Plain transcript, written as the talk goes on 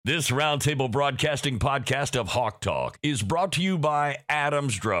This Roundtable Broadcasting podcast of Hawk Talk is brought to you by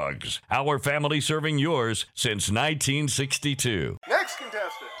Adams Drugs, our family serving yours since 1962. Next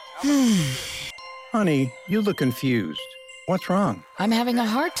contestant. Honey, you look confused. What's wrong? I'm having a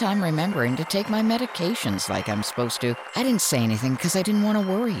hard time remembering to take my medications like I'm supposed to. I didn't say anything because I didn't want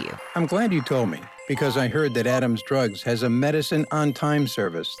to worry you. I'm glad you told me, because I heard that Adams Drugs has a medicine on time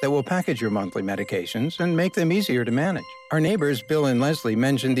service that will package your monthly medications and make them easier to manage. Our neighbors, Bill and Leslie,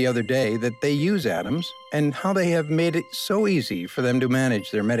 mentioned the other day that they use Adams and how they have made it so easy for them to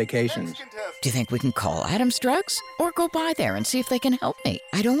manage their medications. Do you think we can call Adams Drugs or go by there and see if they can help me?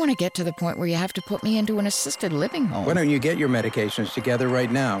 I don't want to get to the point where you have to put me into an assisted living home. Why don't you get your medications together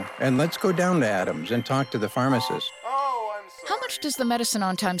right now, and let's go down to Adams and talk to the pharmacist. How much does the medicine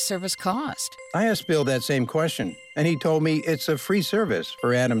on time service cost? I asked Bill that same question, and he told me it's a free service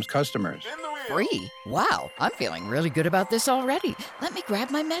for Adams customers. Free? Wow, I'm feeling really good about this already. Let me grab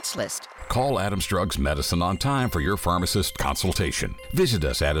my meds list. Call Adams Drugs Medicine on time for your pharmacist consultation. Visit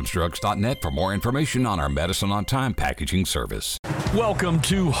us at adamsdrugs.net for more information on our Medicine on Time packaging service. Welcome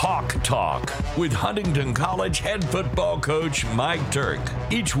to Hawk Talk with Huntingdon College head football coach Mike Turk.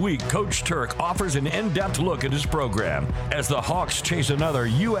 Each week, Coach Turk offers an in-depth look at his program as the Hawks chase another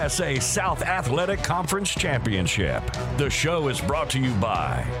USA South Athletic Conference championship. The show is brought to you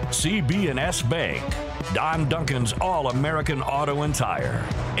by CB&S Bank, Don Duncan's All-American Auto and Tire,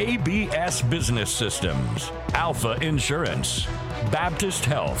 ABS Business Systems, Alpha Insurance, Baptist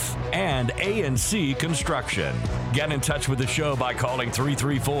Health, and A&C Construction. Get in touch with the show by calling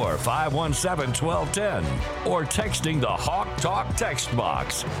 334-517-1210 or texting the Hawk Talk text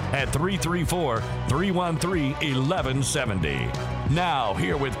box at 334-313-1170. Now,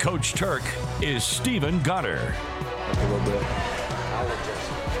 here with Coach Turk is Stephen Gunter.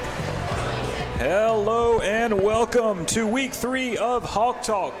 Hello and welcome to week 3 of Hawk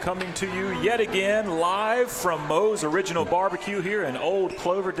Talk, coming to you yet again live from Moe's Original Barbecue here in Old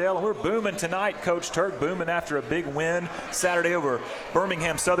Cloverdale. And we're booming tonight, Coach Turk, booming after a big win Saturday over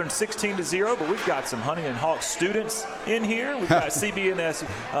Birmingham Southern 16-0. But we've got some Huntingdon Hawks students in here. We've got CB&S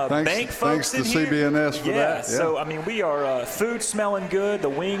bank folks in here. Thanks to CB&S for that. Yeah, so I mean, we are food smelling good. The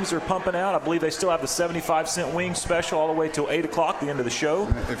wings are pumping out. I believe they still have the 75-cent wing special all the way till 8 o'clock, the end of the show.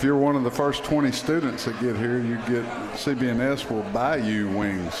 If you're one of the first 20 students that get here, you get CB&S will buy you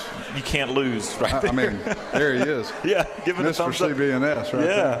wings. You can't lose, right? I mean, there he is. Yeah, giving a thumbs up. Mr. CB&S, right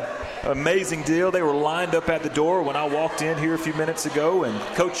there. Amazing deal. They were lined up at the door when I walked in here a few minutes ago, and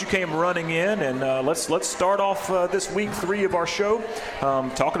Coach, you came running in, and let's start off this week 3 of our show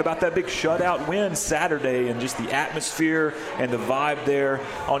talking about that big shutout win Saturday and just the atmosphere and the vibe there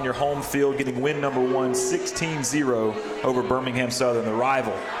on your home field, getting win number 1, 16-0 over Birmingham Southern, the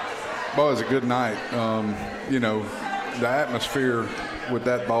rival. Well, it was a good night. You know, the atmosphere with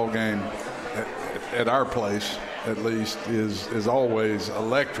that ball game at our place, at least, is always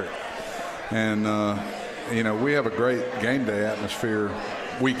electric. And, you know, we have a great game day atmosphere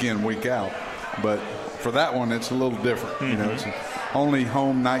week in, week out. But for that one, it's a little different. Mm-hmm. You know, it's the only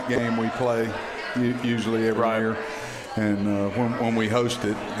home night game we play usually every year, and when we host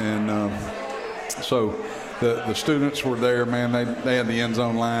it. And so the students were there, man. They had the end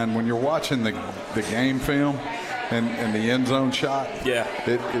zone line. When you're watching the game film and the end zone shot,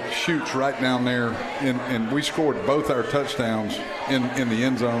 it shoots right down there. And we scored both our touchdowns in the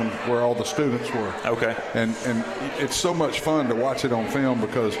end zone where all the students were. Okay. And it's so much fun to watch it on film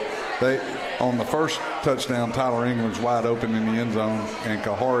because on the first touchdown, Tyler England's wide open in the end zone, and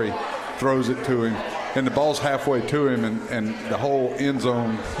Kahari throws it to him. And the ball's halfway to him, and the whole end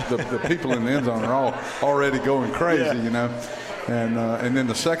zone, the people in the end zone are all already going crazy, you know. And then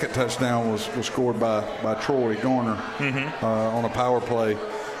the second touchdown was scored by Troy Garner on a power play,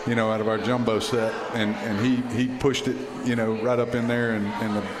 you know, out of our jumbo set. And he pushed it, you know, right up in there, and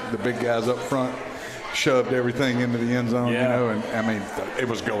the big guys up front shoved everything into the end zone, you know. And, I mean, it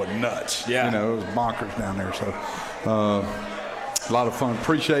was going nuts. Yeah. You know, it was bonkers down there. So a lot of fun.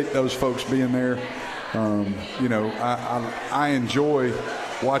 Appreciate those folks being there. You know, I enjoy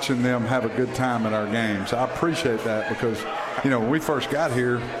watching them have a good time at our games. I appreciate that because, you know, when we first got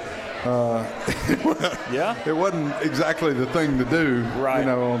here, it wasn't exactly the thing to do, you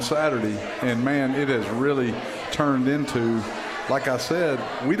know, on Saturday. And, man, it has really turned into, like I said,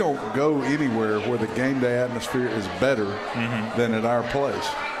 we don't go anywhere where the game day atmosphere is better than at our place.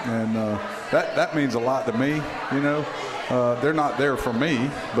 And that means a lot to me, you know. They're not there for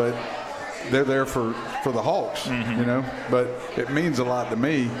me, but they're there for the Hawks, you know. But it means a lot to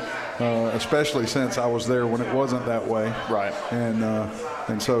me especially since I was there when it wasn't that way. Right.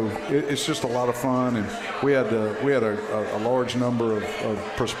 And so it's just a lot of fun, and we had a large number of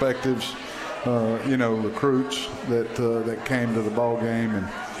prospectives, recruits that came to the ball game, and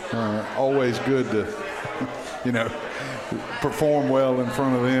always good to, perform well in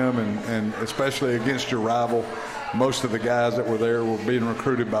front of them, and especially against your rival. Most of the guys that were there were being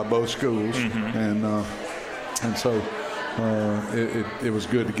recruited by both schools, and so it was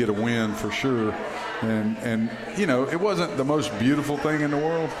good to get a win for sure. And it wasn't the most beautiful thing in the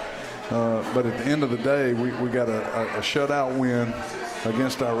world, but at the end of the day, we got a shutout win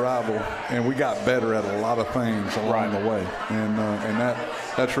against our rival, and we got better at a lot of things along the way, and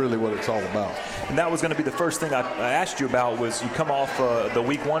that's really what it's all about. And that was going to be the first thing I asked you about, was you come off the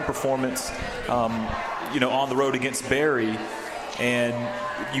Week 1 performance, on the road against Barry, and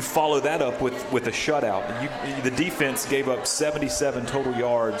you follow that up with a shutout. The defense gave up 77 total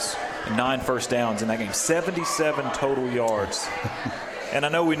yards and 9 first downs in that game. 77 total yards. And I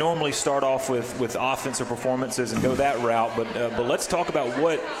know we normally start off with offensive performances and go that route, but let's talk about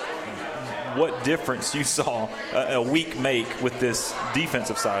what difference you saw a week make with this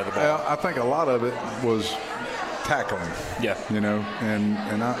defensive side of the ball. Well, I think a lot of it was tackling. Yeah.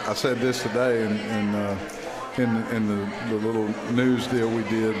 And I said this today in the little news deal we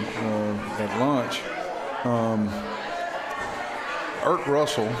did at lunch. Irk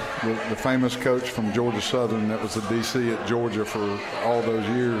Russell, the famous coach from Georgia Southern that was the DC at Georgia for all those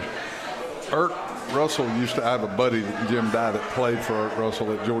years. Irk Russell used to have a buddy, Jim Dye, that played for Irk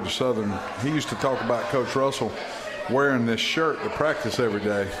Russell at Georgia Southern. He used to talk about Coach Russell wearing this shirt to practice every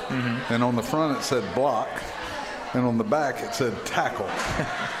day. And on the front it said block, and on the back it said tackle.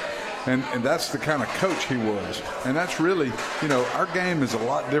 And that's the kind of coach he was. And that's really, our game is a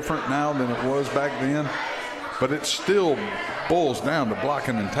lot different now than it was back then, but it still boils down to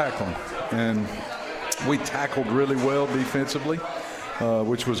blocking and tackling. And we tackled really well defensively,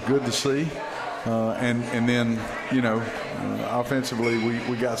 which was good to see. And then, offensively,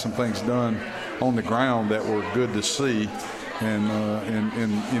 we got some things done on the ground that were good to see. And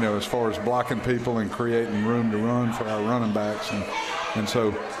as far as blocking people and creating room to run for our running backs. And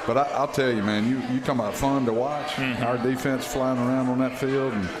so, but I'll tell you, man, you talking about fun to watch. Our defense flying around on that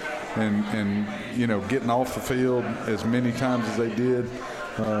field and getting off the field as many times as they did.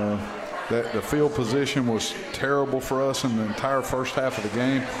 That the field position was terrible for us in the entire first half of the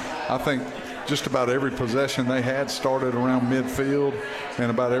game. I think just about every possession they had started around midfield, and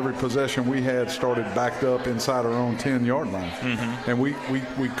about every possession we had started backed up inside our own 10-yard line. And we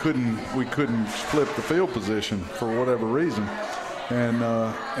couldn't flip the field position for whatever reason. And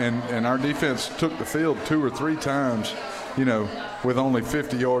our defense took the field 2 or 3 times, with only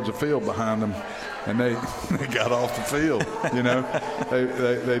 50 yards of field behind them, and they got off the field.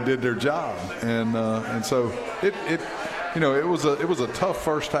 They did their job, and so it was a tough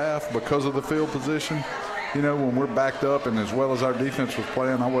first half because of the field position. When we're backed up, and as well as our defense was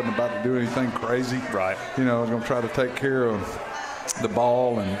playing, I wasn't about to do anything crazy. Right. I was going to try to take care of the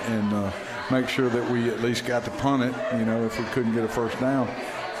ball and make sure that we at least got to punt it, if we couldn't get a first down.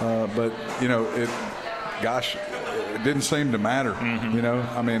 But it didn't seem to matter.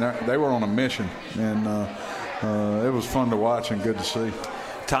 They were on a mission, and it was fun to watch and good to see.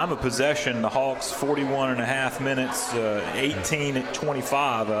 Time of possession, the Hawks 41.5 minutes,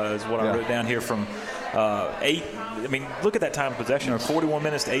 18-25 is what I wrote down here from 8. Look at that time of possession, 41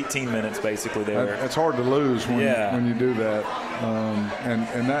 minutes to 18 minutes basically there. It's hard to lose when you do that.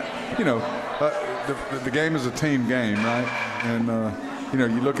 And that, the game is a team game, right? And,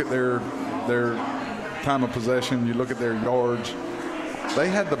 you look at their time of possession, you look at their yards. They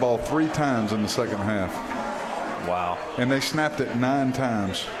had the ball 3 times in the second half. Wow. And they snapped it 9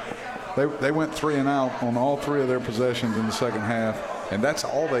 times. They went 3 and out on all 3 of their possessions in the second half, and that's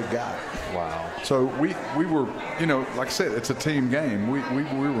all they got. Wow. So we were, like I said, it's a team game. We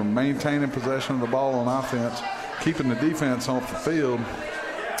were maintaining possession of the ball on offense, keeping the defense off the field,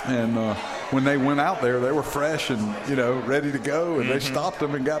 and when they went out there, they were fresh and, ready to go, and they stopped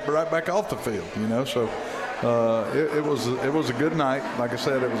them and got right back off the field, So it was a good night. Like I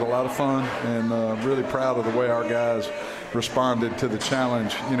said, it was a lot of fun, and really proud of the way our guys responded to the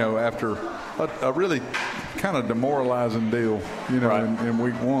challenge, after a really kind of demoralizing deal, in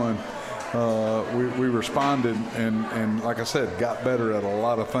week 1. We responded and, like I said, got better at a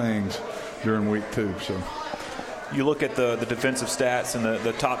lot of things during week 2. So. You look at the defensive stats, and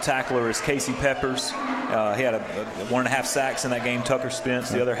the top tackler is Casey Peppers. He had 1.5 sacks in that game. Tucker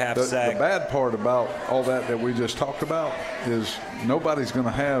Spence, the other half sack. The bad part about all that we just talked about is nobody's going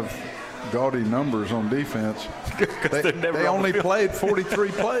to have gaudy numbers on defense. They only played 43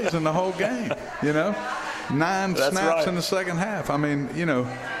 plays in the whole game, 9 snaps in the second half. I mean,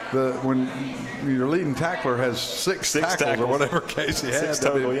 when your leading tackler has six tackles or whatever Casey had,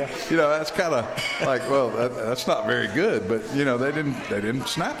 total, that's kind of like, well, that's not very good. But they didn't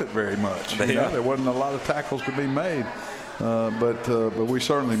snap it very much. There wasn't a lot of tackles to be made. But we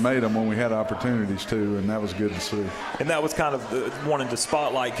certainly made them when we had opportunities to, and that was good to see. And that was kind of wanting to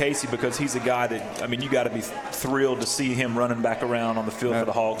spotlight Casey because he's a guy that, you got to be thrilled to see him running back around on the field for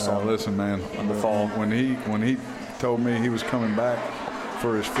the Hawks. Listen, man, in the fall. When he told me he was coming back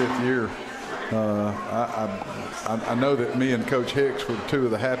for his 5th year, I know that me and Coach Hicks were two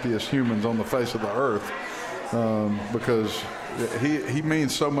of the happiest humans on the face of the earth because he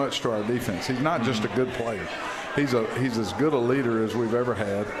means so much to our defense. He's not just a good player. He's as good a leader as we've ever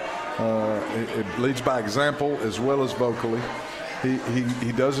had. It leads by example as well as vocally.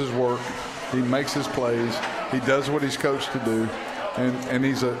 He does his work. He makes his plays. He does what he's coached to do, and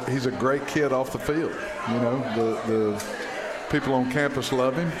he's a great kid off the field. The people on campus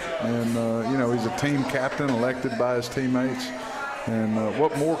love him, and he's a team captain elected by his teammates. And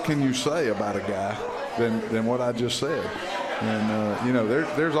what more can you say about a guy than what I just said? And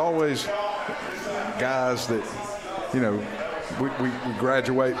there's always guys that, we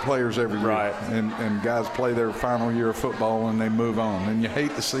graduate players every year, right. and guys play their final year of football and they move on, and you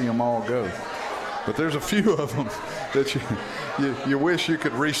hate to see them all go. But there's a few of them that you wish you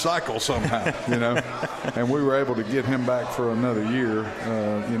could recycle somehow, And we were able to get him back for another year.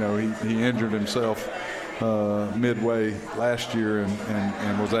 He injured himself midway last year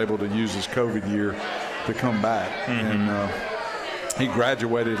and was able to use his COVID year to come back. Mm-hmm. And he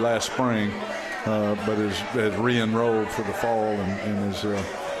graduated last spring. But is re-enrolled for the fall, and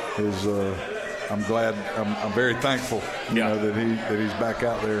is I'm glad, I'm very thankful, that he's back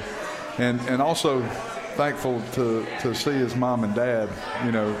out there, and also thankful to see his mom and dad,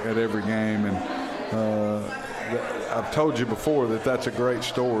 at every game, and I've told you before that that's a great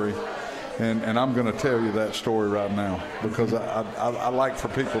story, and I'm going to tell you that story right now because I like for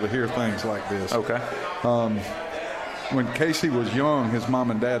people to hear things like this. Okay. When Casey was young, his mom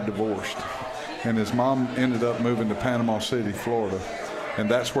and dad divorced. And his mom ended up moving to Panama City, Florida. And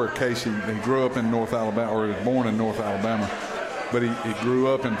that's where he grew up in North Alabama, or he was born in North Alabama. But he grew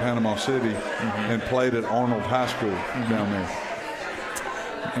up in Panama City and played at Arnold High School down there.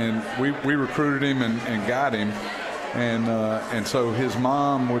 And we recruited him and got him. And so his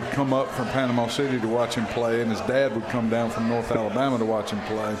mom would come up from Panama City to watch him play, and his dad would come down from North Alabama to watch him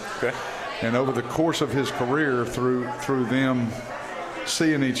play. Okay. And over the course of his career, through them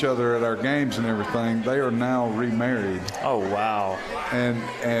seeing each other at our games and everything, they are now remarried. Oh, wow. And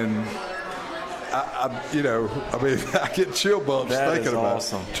I get chill bumps thinking about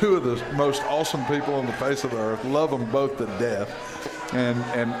awesome. Two of the most awesome people on the face of the earth. Love them both to death.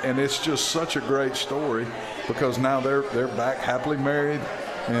 And it's just such a great story because now they're back happily married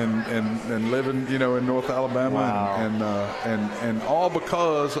and living, in North Alabama. Wow. And all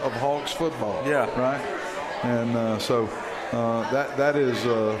because of Hawks football. Yeah. Right? And so that is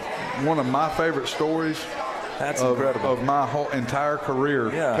one of my favorite stories. That's incredible. Of my whole entire career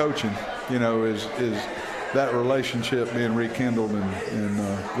coaching, is that relationship being rekindled and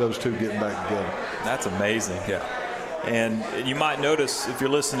those two getting back together. That's amazing. Yeah. And you might notice if you're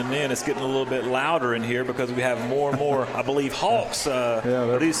listening in, it's getting a little bit louder in here because we have more and more, I believe, Hawks.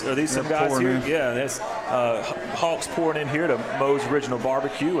 Are these some guys here? In. Yeah, there's Hawks pouring in here to Moe's Original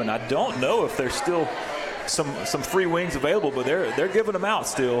Barbecue, and I don't know if there's still some free wings available, but they're giving them out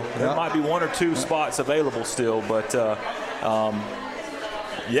still. There might be 1 or 2 spots available still, but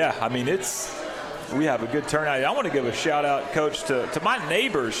we have a good turnout. I want to give a shout out, Coach, to my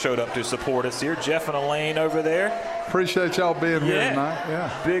neighbors showed up to support us here. Jeff and Elaine over there. Appreciate y'all being here tonight.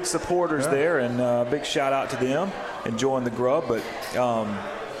 Yeah, big supporters there, and big shout out to them enjoying the grub. But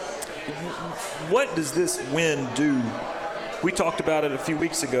what does this win do? We talked about it a few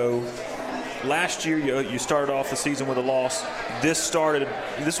weeks ago. Last year, you started off the season with a loss. This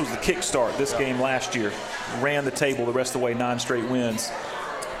was the kickstart, this game last year. Ran the table the rest of the way, 9 straight wins.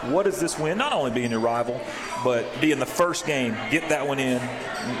 What does this win, not only being your rival, but being the first game, get that one in,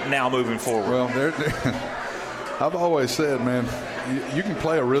 now moving forward? Well, I've always said, man, you can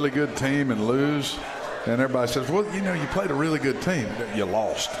play a really good team and lose, and everybody says, well, you played a really good team. You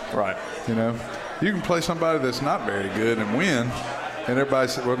lost. Right. You can play somebody that's not very good and win. And everybody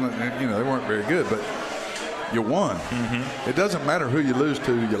said, well, they weren't very good, but you won. Mm-hmm. It doesn't matter who you lose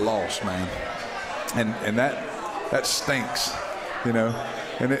to, you lost, man. And that stinks,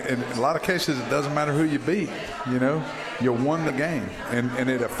 And in a lot of cases, it doesn't matter who you beat, you won the game. And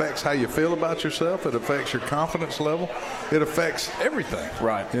it affects how you feel about yourself. It affects your confidence level. It affects everything.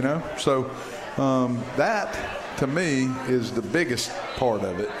 Right. You know? So that, to me, is the biggest part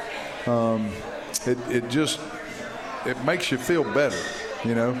of it. It makes you feel better,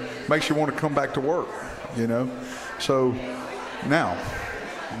 you know, makes you want to come back to work, you know. So now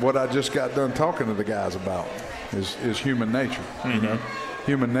what I just got done talking to the guys about is human nature, you know.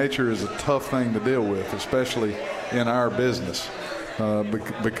 Human nature is a tough thing to deal with, especially in our business,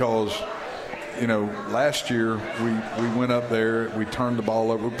 because, you know, last year we went up there, we turned the ball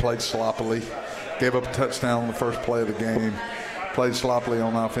over, we played sloppily, gave up a touchdown on the first play of the game, played sloppily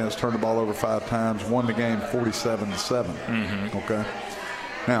on offense, turned the ball over 5 times, won the game 47-7. Okay.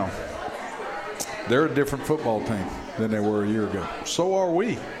 Now, they're a different football team than they were a year ago. So are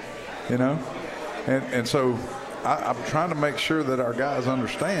we, you know. And so I'm trying to make sure that our guys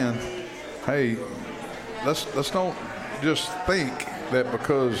understand, hey, let's don't just think that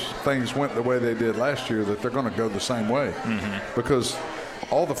because things went the way they did last year that they're going to go the same way, because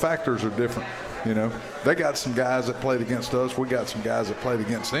all the factors are different. You know, they got some guys that played against us. We got some guys that played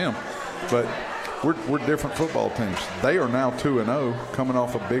against them. But we're different football teams. They are now 2-0, coming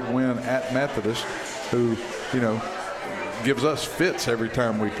off a big win at Methodist, who, you know, gives us fits every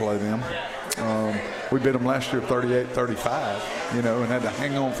time we play them. We beat them last year 38-35, you know, and had to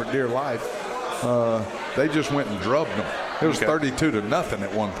hang on for dear life. They just went and drubbed them. It was 32-0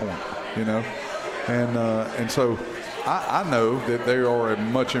 at one point, you know. And so I know that they are a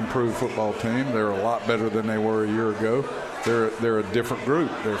much improved football team. They're a lot better than they were a year ago. They're a different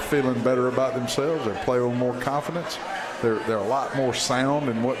group. They're feeling better about themselves. They're playing with more confidence. They're a lot more sound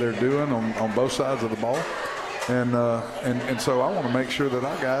in what they're doing on both sides of the ball. And so I want to make sure that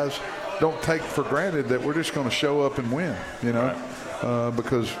our guys don't take for granted that we're just going to show up and win, you know,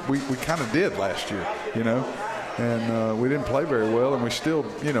 because we kind of did last year, you know, and we didn't play very well, and we still,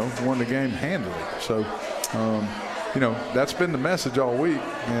 you know, won the game handily. So, you know, that's been the message all week,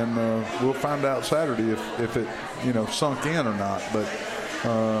 and we'll find out Saturday if it, you know, sunk in or not. But,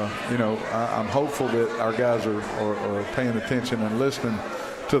 you know, I'm hopeful that our guys are paying attention and listening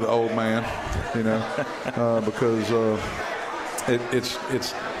to the old man, you know, because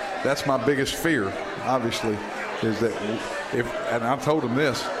it's that's my biggest fear, obviously, is that and I've told them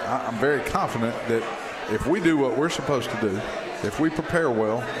this, I'm very confident that if we do what we're supposed to do, if we prepare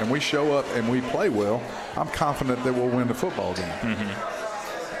well and we show up and we play well, I'm confident that we'll win the football game.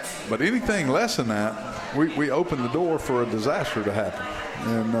 But anything less than that, we open the door for a disaster to happen.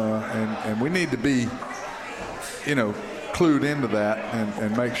 And we need to be, you know, clued into that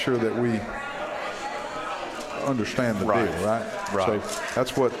and make sure that we understand the deal, right? So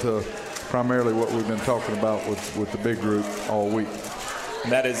that's what primarily what we've been talking about with the big group all week.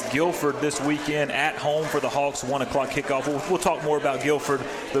 And that is Guilford this weekend at home for the Hawks, 1 o'clock kickoff. We'll talk more about Guilford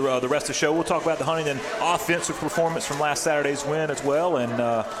the rest of the show. We'll talk about the Huntingdon offensive performance from last Saturday's win as well,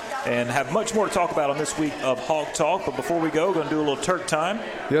 and have much more to talk about on this week of Hawk Talk. But before we go, we're going to do a little Turk time.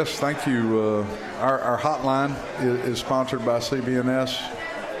 Yes, thank you. Our hotline is sponsored by CB&S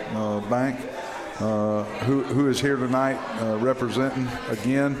Bank. Who is here tonight representing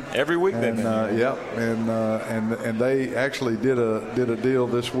again every week. And they actually did a deal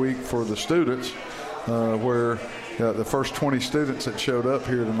this week for the students where the first 20 students that showed up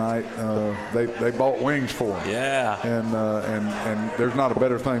here tonight, they bought wings for them. Yeah. And there's not a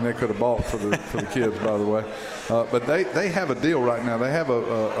better thing they could have bought for the kids, by the way. But they have a deal right now. They have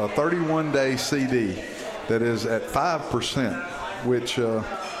a 31-day CD that is at 5%, which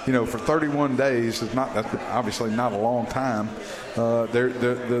you know, for 31 days is that's obviously not a long time.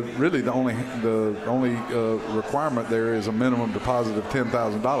 Really the only requirement there is a minimum deposit of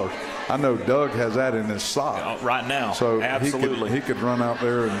 $10,000. I know Doug has that in his sock right now. So absolutely, he could run out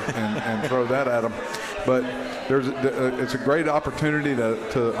there and throw that at him. But it's a great opportunity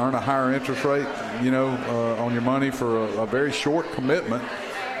to earn a higher interest rate, you know, on your money for a very short commitment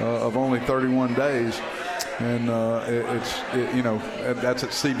of only 31 days. And you know, that's at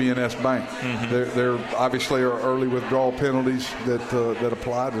CB&S Bank. There obviously are early withdrawal penalties that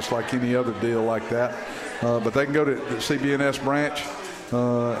apply, just like any other deal like that. But they can go to the CB&S branch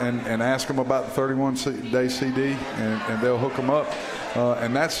and ask them about the 31-day CD, and they'll hook them up.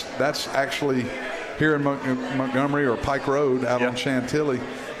 And that's actually here in Montgomery or Pike Road out on Chantilly.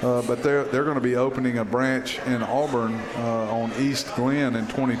 But they're going to be opening a branch in Auburn on East Glen in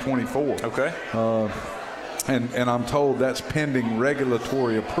 2024. Okay. And I'm told that's pending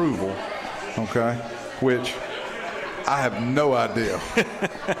regulatory approval, okay, which I have no idea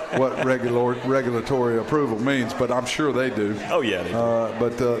what regulatory approval means, but I'm sure they do. Oh, yeah, they do.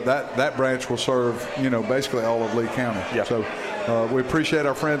 But that branch will serve, basically all of Lee County. Yep. So we appreciate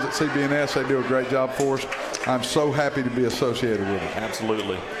our friends at CBNS. They do a great job for us. I'm so happy to be associated with it.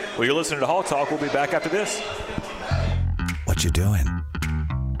 Absolutely. Well, you're listening to Hawk Talk. We'll be back after this. What you doing?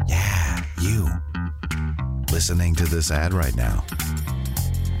 Yeah, you. Listening to this ad right now.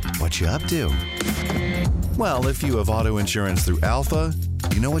 What you up to? Well, if you have auto insurance through Alpha,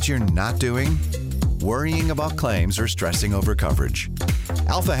 you know what you're not doing? Worrying about claims or stressing over coverage.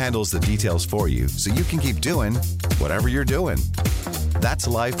 Alpha handles the details for you so you can keep doing whatever you're doing. That's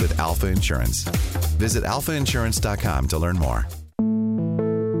life with Alpha Insurance. Visit alphainsurance.com to learn more.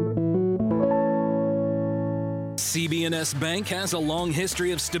 CB&S Bank has a long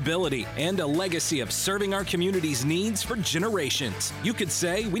history of stability and a legacy of serving our community's needs for generations. You could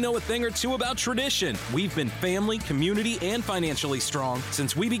say we know a thing or two about tradition. We've been family, community, and financially strong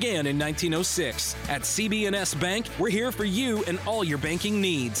since we began in 1906. At CB&S Bank, we're here for you and all your banking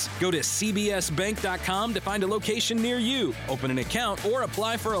needs. Go to cbsbank.com to find a location near you. Open an account or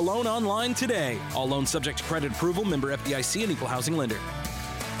apply for a loan online today. All loans subject to credit approval, member FDIC, and equal housing lender.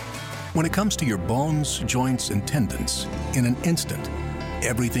 When it comes to your bones, joints, and tendons, in an instant,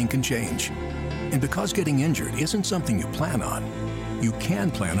 everything can change. And because getting injured isn't something you plan on, you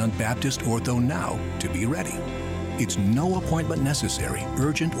can plan on Baptist Ortho Now to be ready. It's no appointment necessary,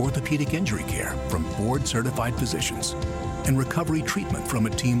 urgent orthopedic injury care from board-certified physicians and recovery treatment from a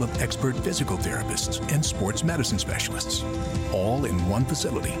team of expert physical therapists and sports medicine specialists, all in one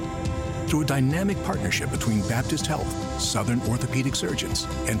facility. Through a dynamic partnership between Baptist Health, Southern orthopedic surgeons,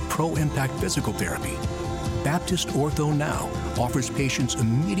 and Pro Impact Physical Therapy, Baptist Ortho Now offers patients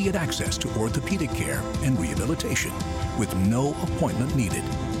immediate access to orthopedic care and rehabilitation with no appointment needed.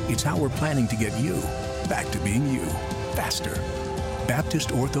 It's how we're planning to get you back to being you faster.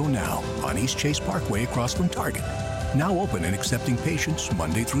 Baptist Ortho Now on East Chase Parkway across from Target. Now open and accepting patients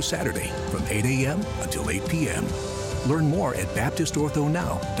Monday through Saturday from 8 a.m. until 8 p.m. Learn more at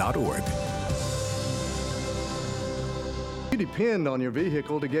baptistorthonow.org. You depend on your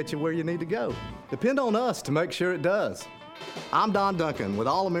vehicle to get you where you need to go. Depend on us to make sure it does. I'm Don Duncan with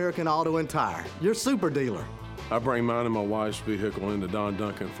All American Auto and Tire, your super dealer. I bring mine and my wife's vehicle into Don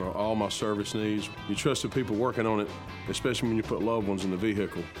Duncan for all my service needs. You trust the people working on it, especially when you put loved ones in the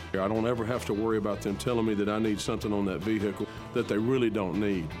vehicle. I don't ever have to worry about them telling me that I need something on that vehicle that they really don't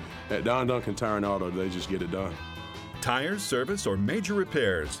need. At Don Duncan Tire and Auto, they just get it done. Tires, service, or major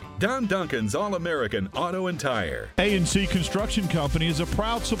repairs. Don Duncan's All-American Auto and Tire. A&C Construction Company is a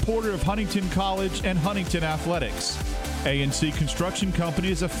proud supporter of Huntingdon College and Huntingdon Athletics. A&C Construction Company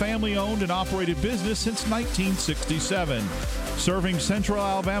is a family-owned and operated business since 1967, serving Central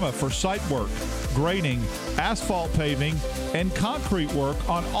Alabama for site work, grading, asphalt paving, and concrete work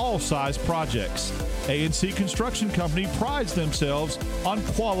on all size projects. A&C Construction Company prides themselves on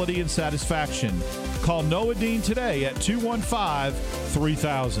quality and satisfaction. Call Noah Dean today at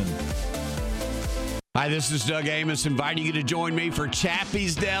 215-3000. Hi, this is Doug Amos inviting you to join me for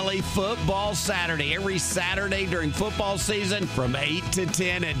Chappie's Deli Football Saturday. Every Saturday during football season from 8 to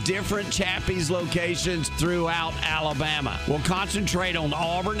 10 at different Chappie's locations throughout Alabama. We'll concentrate on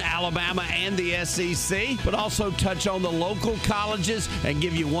Auburn, Alabama, and the SEC, but also touch on the local colleges and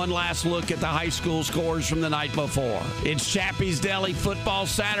give you one last look at the high school scores from the night before. It's Chappie's Deli Football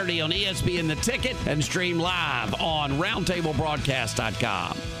Saturday on ESPN The Ticket and stream live on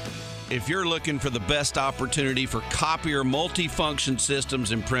roundtablebroadcast.com. If you're looking for the best opportunity for copier multifunction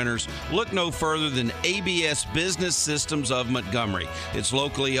systems and printers, look no further than ABS Business Systems of Montgomery. It's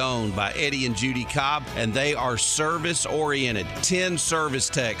locally owned by Eddie and Judy Cobb, and they are service-oriented. 10 service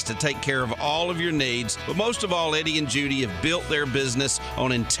techs to take care of all of your needs. But most of all, Eddie and Judy have built their business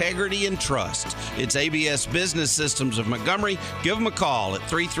on integrity and trust. It's ABS Business Systems of Montgomery. Give them a call at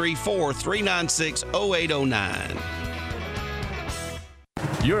 334-396-0809.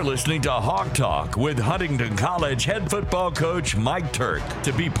 You're listening to Hawk Talk with Huntingdon College head football coach Mike Turk.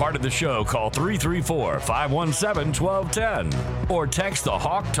 To be part of the show, call 334-517-1210 or text the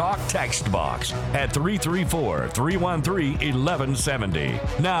Hawk Talk text box at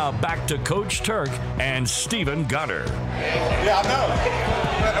 334-313-1170. Now back to Coach Turk and Stephen Gunter. Yeah, I know.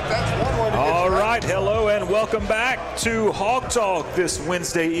 That's one way to get All right, hello and welcome back to Hawk Talk this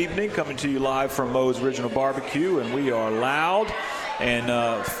Wednesday evening, coming to you live from Moe's Original Barbecue, and we are loud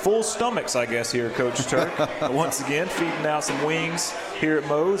and full stomachs, I guess, here, Coach Turk. Once again, feeding out some wings here at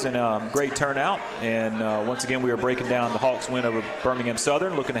Moe's, and great turnout. And once again, we are breaking down the Hawks win over Birmingham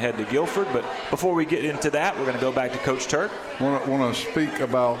Southern, looking ahead to Guilford. But before we get into that, we're going to go back to Coach Turk. Want to speak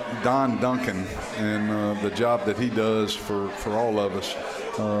about Don Duncan and the job that he does for all of us.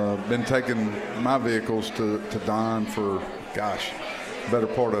 Been taking my vehicles to Don for, better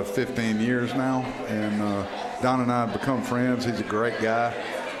part of 15 years now. And Don and I have become friends. He's a great guy,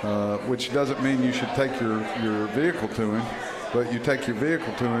 which doesn't mean you should take your vehicle to him, but you take your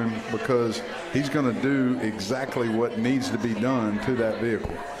vehicle to him because he's going to do exactly what needs to be done to that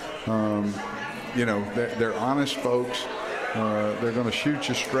vehicle. They're honest folks. They're going to shoot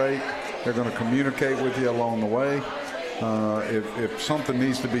you straight. They're going to communicate with you along the way. If something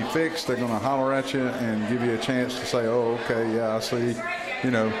needs to be fixed, they're going to holler at you and give you a chance to say, oh, okay, yeah, I see,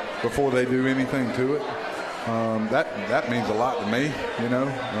 before they do anything to it. That means a lot to me,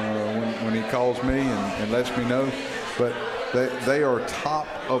 when he calls me and lets me know. But they are top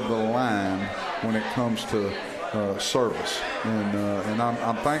of the line when it comes to service. And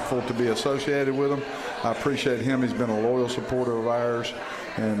I'm thankful to be associated with him. I appreciate him. He's been a loyal supporter of ours.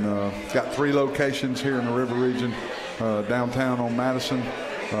 And got 3 locations here in the River Region, downtown on Madison,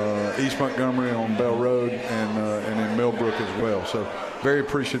 East Montgomery on Bell Road, and in Millbrook as well. So very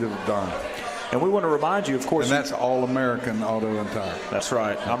appreciative of Don. And we want to remind you, of course. And that's All-American Auto and Tire. That's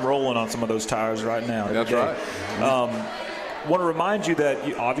right. I'm rolling on some of those tires right now. That's right. Want to remind you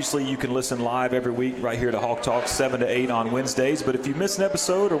that obviously you can listen live every week right here to Hawk Talk 7 to 8 on Wednesdays. But if you miss an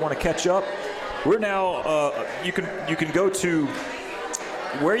episode or want to catch up, we're now you can go to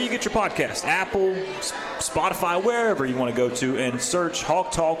where you get your podcast, Apple, Spotify, wherever you want to go to, and search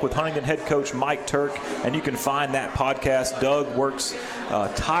Hawk Talk with Huntingdon head coach Mike Turk, and you can find that podcast. Doug works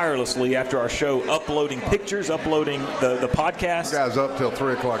tirelessly after our show, uploading pictures, uploading the podcast. You guys up till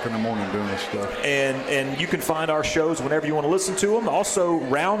 3 o'clock in the morning doing this stuff. And you can find our shows whenever you want to listen to them. Also,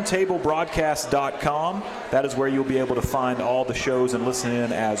 roundtablebroadcast.com. That is where you'll be able to find all the shows and listen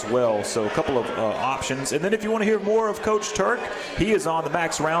in as well. So a couple of options. And then if you want to hear more of Coach Turk, he is on the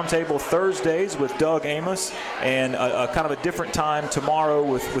Max Roundtable Thursdays with Doug Amos, and a kind of a different time tomorrow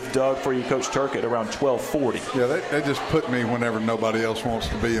with Doug for you, Coach Turk, at around 12:40. Yeah, they just put me whenever nobody else wants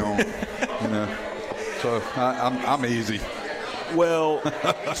to be on, So I'm easy. Well,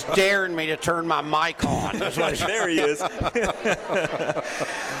 daring me to turn my mic on. There he is.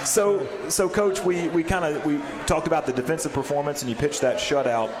 So Coach, we talked about the defensive performance, and you pitched that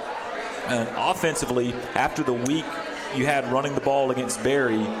shutout. And offensively, after the week you had running the ball against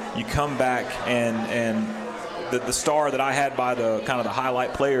Barry, you come back and the star that I had by the kind of the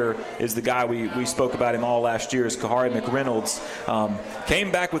highlight player is the guy we spoke about him all last year, is Kahari McReynolds.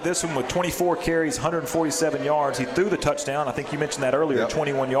 Came back with this one with 24 carries, 147 yards. He threw the touchdown. I think you mentioned that earlier,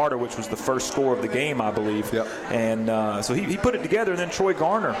 21-yarder, which was the first score of the game, I believe. Yep. And so he put it together. And then Troy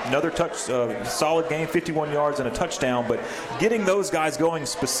Garner, another solid game, 51 yards and a touchdown. But getting those guys going,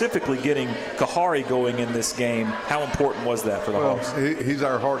 specifically getting Kahari going in this game, how important was that for the Hawks? He's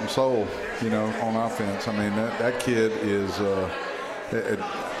our heart and soul, on offense. I mean, that kid is,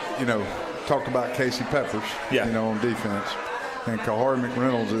 talked about Casey Peppers, on defense. And Kahari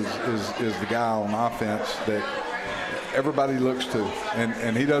McReynolds is the guy on offense that everybody looks to.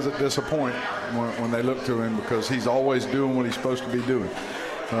 And he doesn't disappoint when they look to him, because he's always doing what he's supposed to be doing.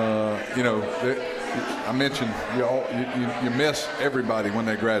 I mentioned you miss everybody when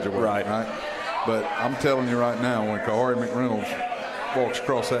they graduate, right? But I'm telling you right now, when Kahari McReynolds walks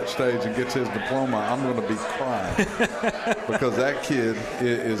across that stage and gets his diploma, I'm going to be crying because that kid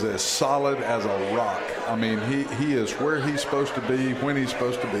is as solid as a rock. I mean, he is where he's supposed to be when he's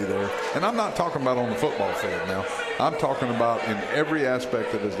supposed to be there. And I'm not talking about on the football field now. I'm talking about in every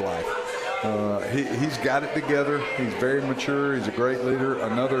aspect of his life. He's got it together. He's very mature. He's a great leader.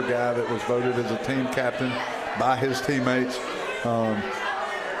 Another guy that was voted as a team captain by his teammates.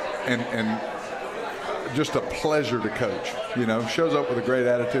 And just a pleasure to coach. Shows up with a great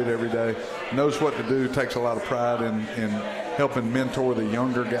attitude every day, knows what to do, takes a lot of pride in helping mentor the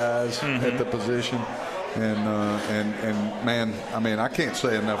younger guys at the position. And man, I mean, I can't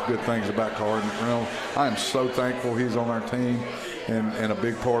say enough good things about Kahari McReynolds. I am so thankful he's on our team and a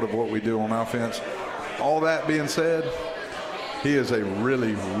big part of what we do on offense. All that being said, he is a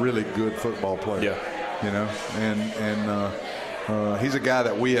really, really good football player. He's a guy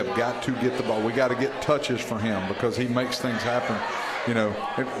that we have got to get the ball. We got to get touches for him because he makes things happen.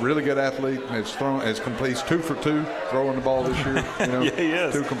 Really good athlete. Has completes 2 for 2 throwing the ball this year. Yeah, he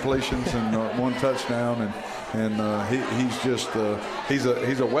is. 2 completions and 1 touchdown, and he's just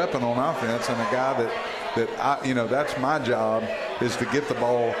he's a weapon on offense, and a guy that that's my job is to get the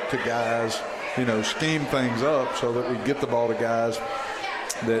ball to guys, scheme things up so that we get the ball to guys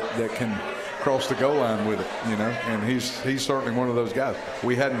that can cross the goal line with it, and he's certainly one of those guys.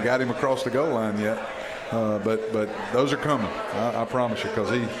 We hadn't got him across the goal line yet, but those are coming, I promise you,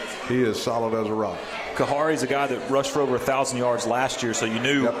 because he is solid as a rock. Kahari's a guy that rushed for over 1,000 yards last year, so you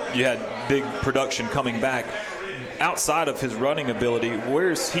knew you had big production coming back. Outside of his running ability,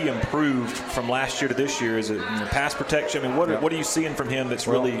 where's he improved from last year to this year? Is it pass protection? I mean, what are you seeing from him that's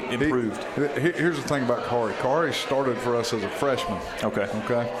really improved? Here's the thing about Kahari. Kahari started for us as a freshman. Okay.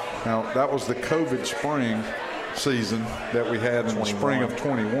 Now, that was the COVID spring season that we had in the spring of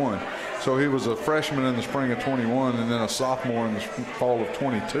 21. So he was a freshman in the spring of 21 and then a sophomore in the fall of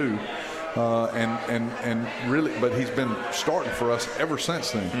 22. And really, but he's been starting for us ever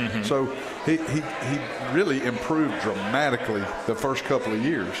since then. Mm-hmm. So he really improved dramatically the first couple of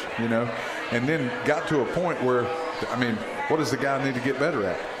years, and then got to a point where, what does the guy need to get better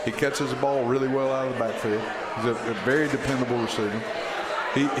at? He catches the ball really well out of the backfield. He's a very dependable receiver.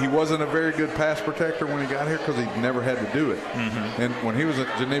 He wasn't a very good pass protector when he got here because he never had to do it. Mm-hmm. And when he was at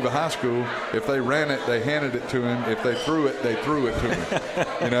Geneva High School, if they ran it, they handed it to him. If they threw it, they threw it to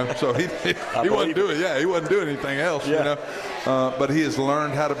him. So he wasn't doing he wasn't doing anything else. But he has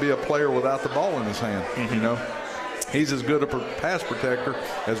learned how to be a player without the ball in his hand. Mm-hmm. He's as good a pass protector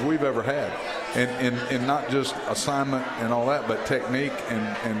as we've ever had, and not just assignment and all that, but technique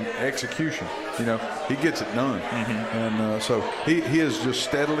and execution. He gets it done, and so he has just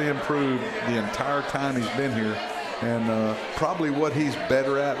steadily improved the entire time he's been here, and probably what he's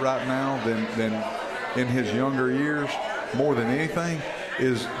better at right now than in his younger years, more than anything,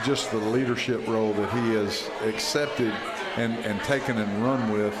 is just the leadership role that he has accepted and taken and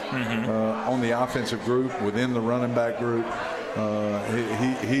run with on the offensive group, within the running back group.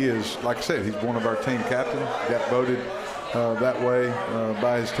 He is, like I said, he's one of our team captains, got voted that way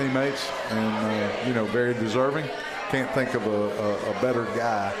by his teammates, and very deserving. Can't think of a better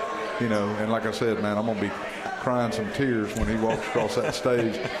guy, and like I said, man, I'm going to be crying some tears when he walks across that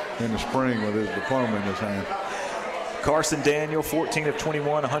stage in the spring with his diploma in his hand. Carson Daniel, 14 of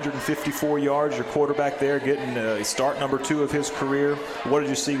 21, 154 yards. Your quarterback there, getting start number 2 of his career. What did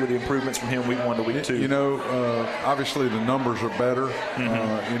you see with the improvements from him week 1 to week 2? Obviously the numbers are better.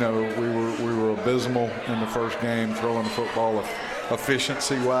 Mm-hmm. We were abysmal in the first game throwing the football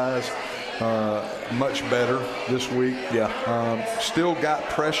efficiency-wise. Much better this week. Still got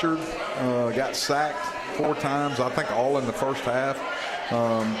pressured, got sacked 4 times, I think all in the first half.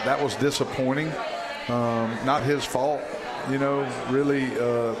 That was disappointing. Not his fault, really,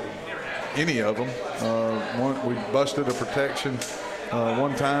 any of them. We busted a protection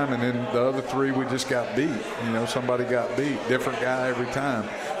one time, and then the other 3 we just got beat. Somebody got beat, different guy every time.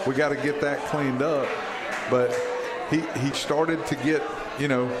 We got to get that cleaned up. But he started to get,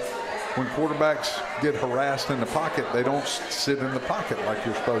 when quarterbacks get harassed in the pocket, they don't sit in the pocket like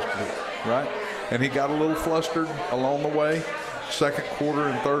you're supposed to do, right? And he got a little flustered along the way. Second quarter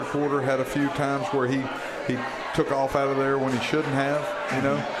and third quarter had a few times where he took off out of there when he shouldn't have,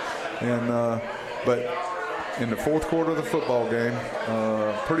 and but in the fourth quarter of the football game,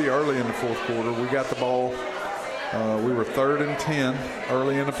 pretty early in the fourth quarter, we got the ball. We were 3rd and 10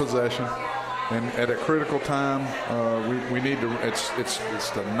 early in the possession, and at a critical time, we need to. It's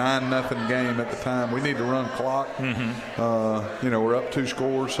the 9-0 game at the time. We need to run clock. Mm-hmm. We're up 2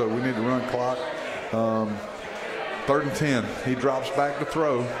 scores, so we need to run clock. 3rd and 10. He drops back to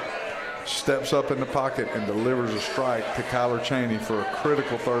throw, steps up in the pocket, and delivers a strike to Kyler Chaney for a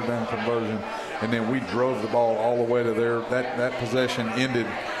critical 3rd down conversion. And then we drove the ball all the way to their that possession ended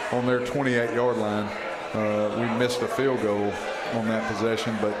on their 28-yard line. We missed a field goal on that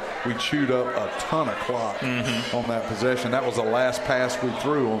possession, but we chewed up a ton of clock on that possession. That was the last pass we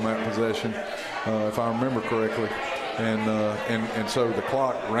threw on that possession, if I remember correctly. And so the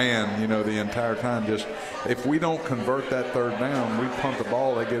clock ran, the entire time. Just if we don't convert that 3rd down, we punt the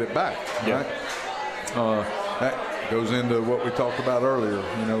ball, they get it back. Right? That goes into what we talked about earlier.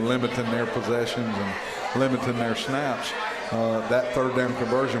 Limiting their possessions and limiting their snaps. That 3rd down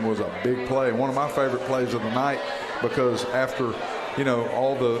conversion was a big play. One of my favorite plays of the night, because after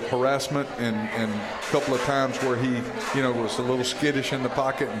all the harassment and a couple of times where he was a little skittish in the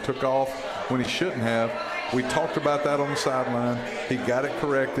pocket and took off when he shouldn't have. We talked about that on the sideline. He got it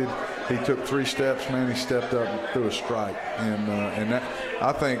corrected. He took 3 steps, man. He stepped up and threw a strike. And that,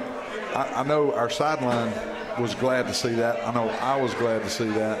 I know our sideline was glad to see that. I know I was glad to see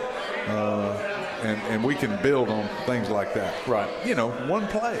that. And we can build on things like that. Right. One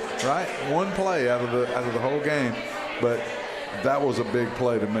play, right? One play out of the whole game. But that was a big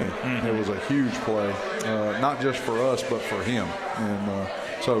play to me. Mm-hmm. It was a huge play. not just for us but for him. And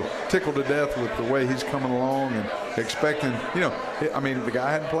so tickled to death with the way he's coming along and expecting, I mean, the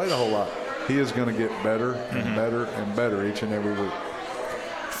guy hadn't played a whole lot. He is going to get better and better and better each and every week.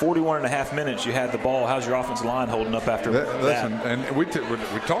 41 and a half minutes you had the ball. How's your offensive line holding up after that? Listen, and we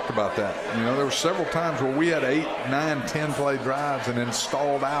talked about that. There were several times where we had 8, 9, 10 play drives and then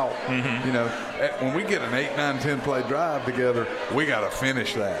stalled out. When we get an 8, 9, 10 play drive together, we got to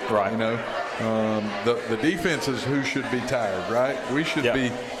finish that. Right. The defense is who should be tired, right? We should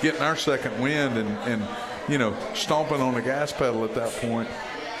be getting our second wind and stomping on the gas pedal at that point.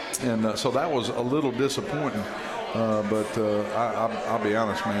 And so that was a little disappointing. But I'll be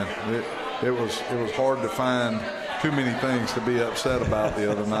honest, man. It was hard to find too many things to be upset about the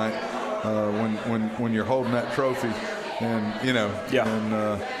other night when you're holding that trophy, and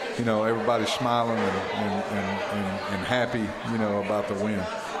everybody's smiling and happy, about the win.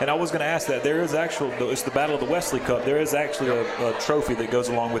 And I was going to ask that. There is it's the Battle of the Wesley Cup. There is actually a trophy that goes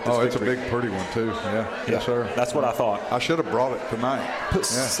along with this victory. It's a big, pretty one, too. Yeah. Yes, sir. That's what I thought. I should have brought it tonight.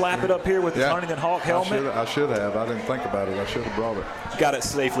 Slap it up here with the Huntingdon Hawk helmet. I should have. I didn't think about it. I should have brought it. Got it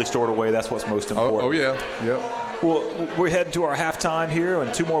safely stored away. That's what's most important. Oh yeah. Yep. Well, we're heading to our halftime here,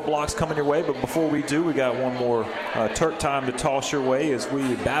 and 2 more blocks coming your way. But before we do, we got one more Turk time to toss your way as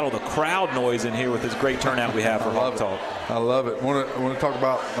we battle the crowd noise in here with this great turnout we have for Hawk Talk. I love it. I want to talk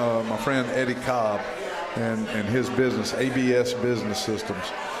about my friend Eddie Cobb and his business, ABS Business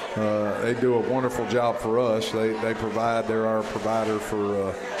Systems. They do a wonderful job for us. They're our provider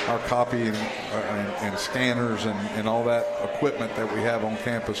for our copying and scanners and all that equipment that we have on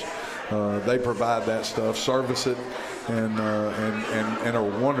campus. They provide that stuff, service it, and are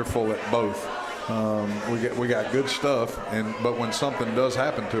wonderful at both. We got good stuff, but when something does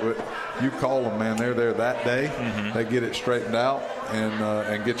happen to it, you call them, man. They're there that day. They get it straightened out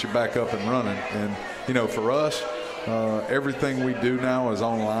and get you back up and running. And for us, everything we do now is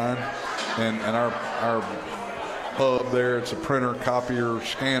online, and our hub there, it's a printer, copier,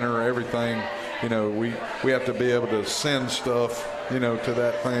 scanner, everything. We have to be able to send stuff, to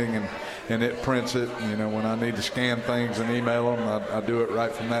that thing, and it prints it. When I need to scan things and email them, I do it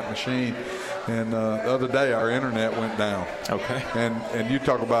right from that machine. And the other day, our internet went down. Okay. And you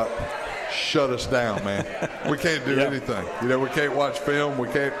talk about shut us down, man. We can't do anything. We can't watch film. We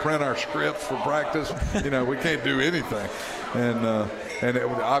can't print our scripts for practice. We can't do anything. And it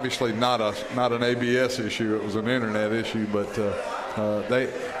was obviously not an ABS issue. It was an internet issue, but they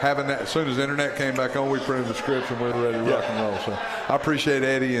having that, as soon as the internet came back on, we printed the scripts and we were ready to rock and roll. So I appreciate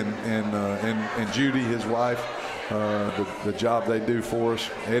Eddie and Judy, his wife, the job they do for us.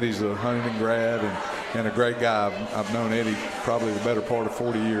 Eddie's a Huntingdon grad and a great guy. I've known Eddie probably the better part of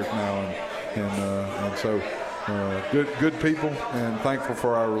 40 years now, and so good people, and thankful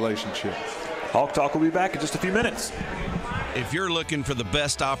for our relationship. Hawk Talk will be back in just a few minutes. If you're looking for the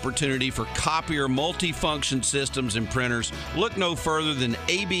best opportunity for copier multifunction systems and printers, look no further than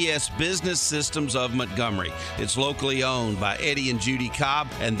ABS Business Systems of Montgomery. It's locally owned by Eddie and Judy Cobb,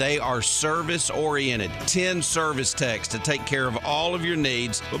 and they are service-oriented. 10 service techs to take care of all of your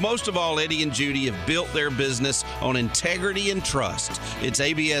needs. But most of all, Eddie and Judy have built their business on integrity and trust. It's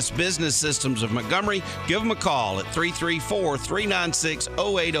ABS Business Systems of Montgomery. Give them a call at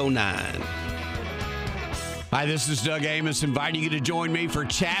 334-396-0809. Hi, this is Doug Amos inviting you to join me for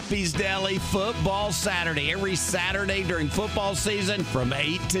Chappie's Deli Football Saturday. Every Saturday during football season from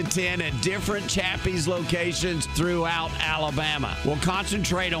 8 to 10 at different Chappie's locations throughout Alabama. We'll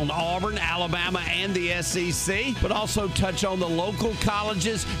concentrate on Auburn, Alabama, and the SEC, but also touch on the local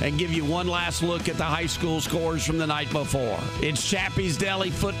colleges and give you one last look at the high school scores from the night before. It's Chappie's Deli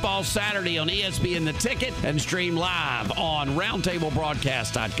Football Saturday on ESPN The Ticket and stream live on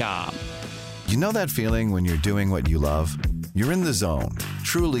roundtablebroadcast.com. You know that feeling when you're doing what you love? You're in the zone,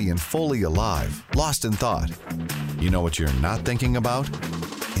 truly and fully alive, lost in thought. You know what you're not thinking about?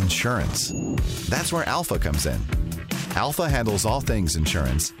 Insurance. That's where Alpha comes in. Alpha handles all things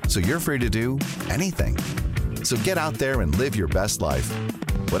insurance, so you're free to do anything. So get out there and live your best life.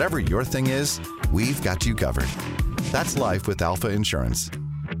 Whatever your thing is, we've got you covered. That's life with Alpha Insurance.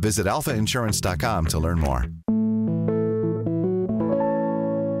 Visit alphainsurance.com to learn more.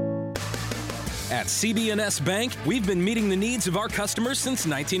 At CB&S Bank, we've been meeting the needs of our customers since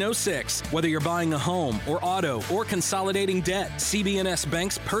 1906. Whether you're buying a home or auto or consolidating debt, CB&S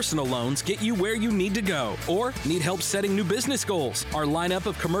Bank's personal loans get you where you need to go. Or need help setting new business goals? Our lineup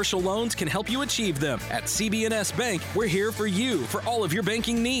of commercial loans can help you achieve them. At CB&S Bank, we're here for you for all of your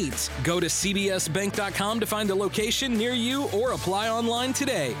banking needs. Go to cbsbank.com to find a location near you or apply online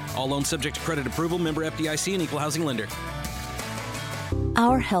today. All loans subject to credit approval, member FDIC, and equal housing lender.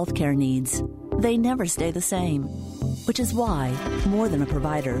 Our healthcare needs. they never stay the same. Which is why, more than a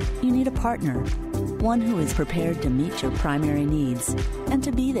provider, you need a partner. One who is prepared to meet your primary needs and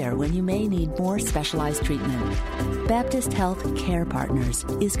to be there when you may need more specialized treatment. Baptist Health Care Partners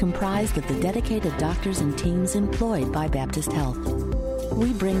is comprised of the dedicated doctors and teams employed by Baptist Health.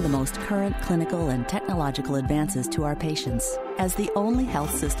 We bring the most current clinical and technological advances to our patients as the only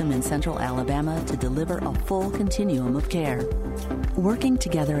health system in Central Alabama to deliver a full continuum of care. Working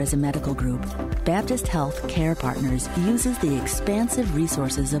together as a medical group, Baptist Health Care Partners uses the expansive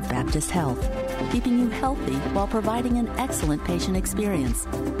resources of Baptist Health, keeping you healthy while providing an excellent patient experience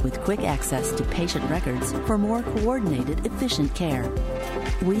with quick access to patient records for more coordinated, efficient care.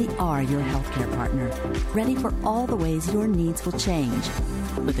 We are your healthcare partner, ready for all the ways your needs will change,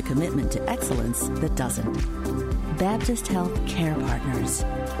 with a commitment to excellence that doesn't. Baptist Health Care Partners,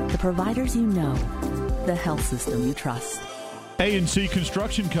 the providers you know, the health system you trust. A&C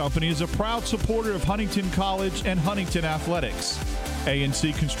Construction Company is a proud supporter of Huntingdon College and Huntingdon Athletics.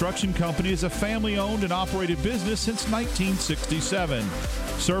 A&C Construction Company is a family-owned and operated business since 1967,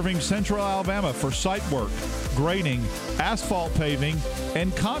 serving Central Alabama for site work, grading, asphalt paving,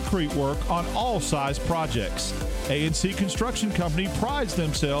 and concrete work on all size projects. A&C Construction Company prides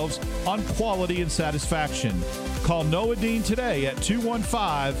themselves on quality and satisfaction. Call Noah Dean today at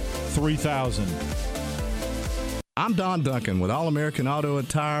 215-3000. I'm Don Duncan with All American Auto and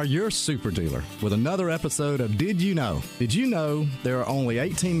Tire, your super dealer, with another episode of Did You Know? Did you know there are only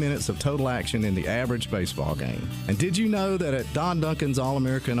 18 minutes of total action in the average baseball game? And did you know that at Don Duncan's All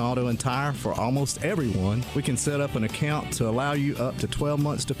American Auto and Tire, for almost everyone, we can set up an account to allow you up to 12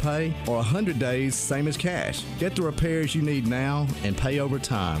 months to pay or 100 days, same as cash. Get the repairs you need now and pay over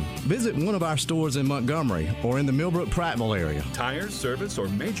time. Visit one of our stores in Montgomery or in the Millbrook-Prattville area. Tires, service, or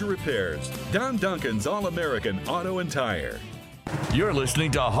major repairs. Don Duncan's All American Auto and Tire. You're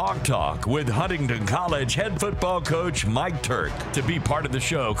listening to Hawk Talk with Huntingdon College head football coach Mike Turk. To be part of the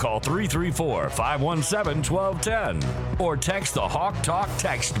show, call 334-517-1210 or text the Hawk Talk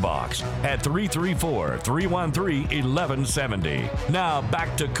text box at 334-313-1170. Now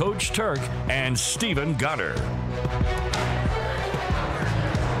back to Coach Turk and Stephen Gunter.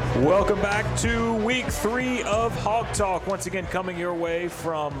 Welcome back to week 3 of Hawk Talk. Once again, coming your way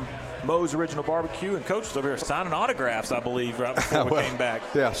from Moe's Original Barbecue, and Coach was over here signing autographs, I believe, right before we came back.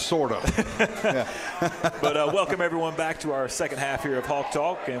 Yeah, sort of. Yeah. But welcome everyone back to our second half here of Hawk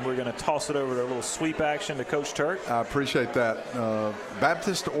Talk, and we're going to toss it over to a little sweep action to Coach Turk. I appreciate that.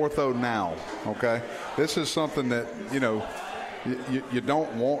 Baptist Ortho Now, okay? This is something that, you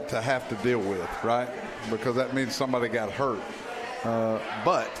don't want to have to deal with, right? Because that means somebody got hurt.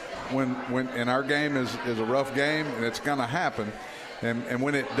 But when and our game is a rough game, and it's going to happen. And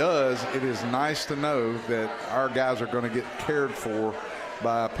when it does, it is nice to know that our guys are going to get cared for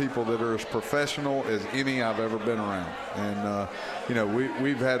by people that are as professional as any I've ever been around. And,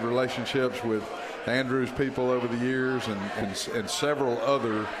 we've had relationships with Andrew's people over the years and several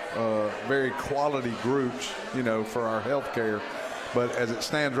other very quality groups, for our health care. But as it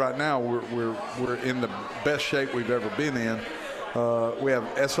stands right now, we're in the best shape we've ever been in. We have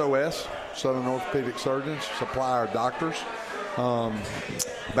SOS, Southern Orthopedic Surgeons, supply our doctors.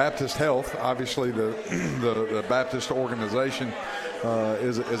 Baptist Health, obviously the Baptist organization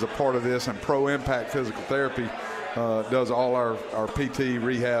is a part of this, and Pro Impact Physical Therapy does all our PT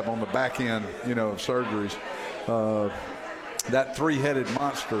rehab on the back end, of surgeries. That three-headed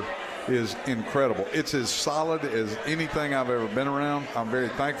monster is incredible. It's as solid as anything I've ever been around. I'm very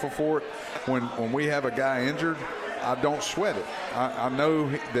thankful for it. When we have a guy injured, I don't sweat it. I know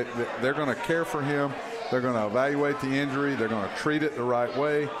that they're going to care for him. They're going to evaluate the injury. They're going to treat it the right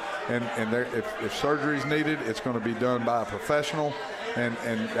way. And if surgery is needed, it's going to be done by a professional. And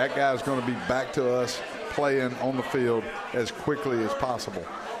that guy is going to be back to us playing on the field as quickly as possible.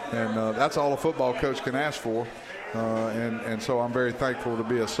 And that's all a football coach can ask for. And so I'm very thankful to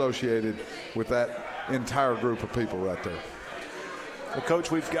be associated with that entire group of people right there. Well,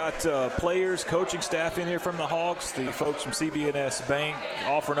 Coach, we've got players, coaching staff in here from the Hawks, the folks from CB&S Bank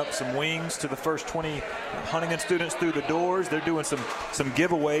offering up some wings to the first 20 Huntingdon students through the doors. They're doing some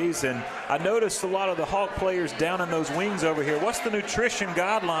giveaways, and I noticed a lot of the Hawk players down in those wings over here. What's the nutrition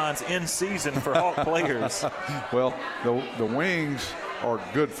guidelines in season for Hawk players? Well, the wings are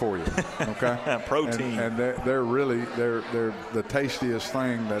good for you, okay? Protein. And they're really the tastiest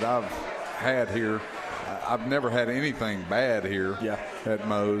thing that I've had here. I've never had anything bad here at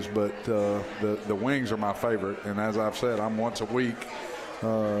Moe's, but the wings are my favorite. And as I've said, I'm once a week,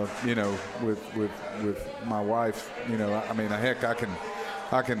 with my wife. Heck, I can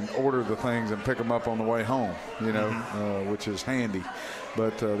I can order the things and pick them up on the way home, which is handy.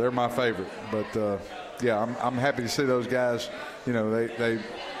 But they're my favorite. But, I'm happy to see those guys. They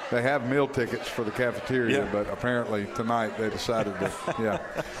have meal tickets for the cafeteria, but apparently tonight they decided to,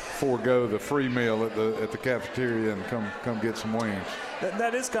 forego the free meal at the cafeteria and come get some wings.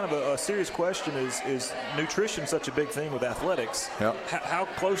 That is kind of a serious question. Is nutrition such a big thing with athletics? Yep. How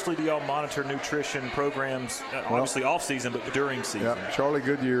closely do y'all monitor nutrition programs, obviously off season, but during season? Yeah, Charlie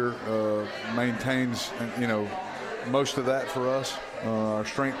Goodyear maintains, most of that for us. Our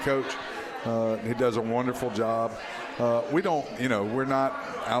strength coach, he does a wonderful job. We don't, we're not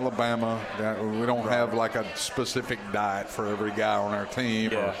Alabama. We don't have like a specific diet for every guy on our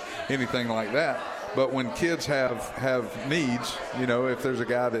team or anything like that. But when kids have needs, if there's a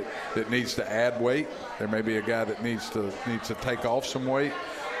guy that needs to add weight, there may be a guy that needs to take off some weight.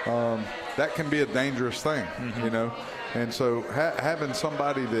 That can be a dangerous thing, And so having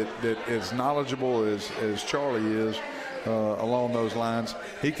somebody that is knowledgeable as Charlie is, along those lines,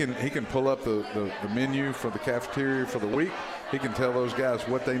 he can pull up the menu for the cafeteria for the week. He can tell those guys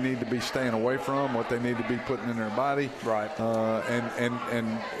what they need to be staying away from, what they need to be putting in their body, right?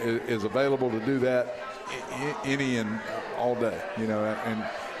 And is available to do that any and all day,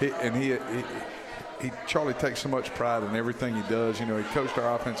 Charlie takes so much pride in everything he does. He coached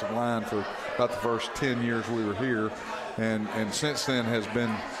our offensive line for about the first 10 years we were here, and since then has been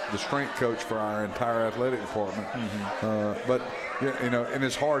the strength coach for our entire athletic department. But in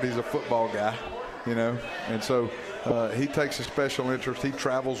his heart, he's a football guy, and so he takes a special interest. He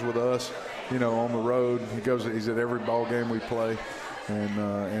travels with us, on the road. He's at every ball game we play,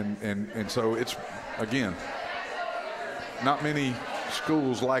 and so it's, again, not many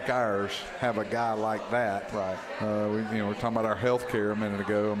schools like ours have a guy like that. Right. We're talking about our health care a minute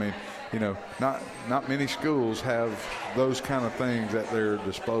ago. I mean, not many schools have those kind of things at their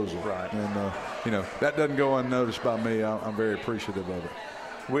disposal. Right. And, that doesn't go unnoticed by me. I'm very appreciative of it.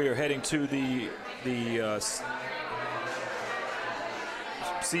 We are heading to the CB&S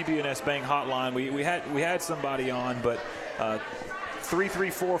Bank hotline. We had somebody on, but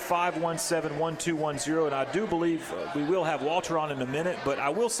 334-517-1210, and I do believe we will have Walter on in a minute. But I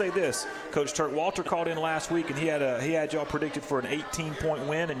will say this, Coach Turk, Walter called in last week, and he had y'all predicted for an 18-point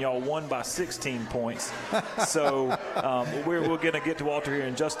win, and y'all won by 16 points. So we're going to get to Walter here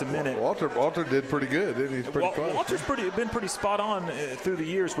in just a minute. Walter did pretty good, didn't he? He's pretty close. Walter's been pretty spot on through the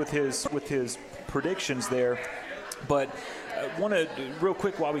years with his predictions there. But I want to, real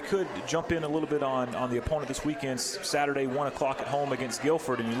quick, while we could, jump in a little bit on the opponent this weekend, Saturday, 1 o'clock at home against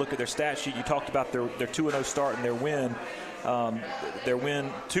Guilford. And you look at their stat sheet, you talked about their 2-0 start and their win.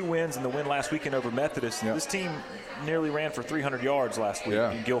 2 wins and the win last weekend over Methodist. Yep. This team nearly ran for 300 yards last week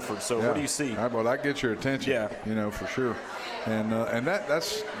in Guilford. So what do you see? Well, that gets your attention, for sure. And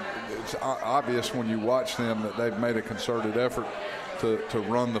that's it's obvious when you watch them that they've made a concerted effort to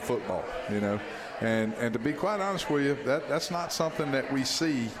run the football, And to be quite honest with you, that's not something that we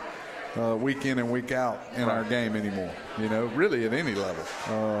see week in and week out in our game anymore. Really at any level.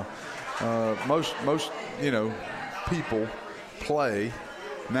 Most people play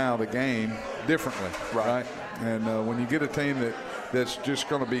now the game differently, right? And when you get a team that's just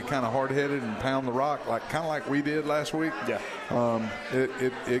going to be kind of hard-headed and pound the rock, kind of like we did last week,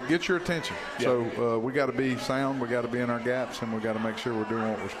 it gets your attention. So we got to be sound, we got to be in our gaps, and we got to make sure we're doing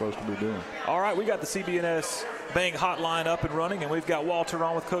what we're supposed to be doing. All right, we got the CB&S Bank hotline up and running, and we've got Walter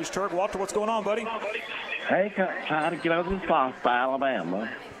on with Coach Turk. Walter, what's going on, buddy? Hey, trying to get over this loss by Alabama.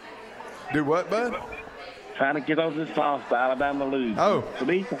 Do what, bud? Trying to get over this loss by Alabama lose. Oh,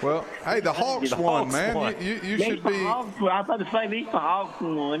 well, hey, the Hawks won, man. You should be. I was about to say, at least the Hawks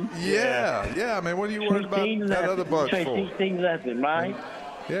won. Yeah. I mean, what are you worried about that other bunch for? 16-0, right?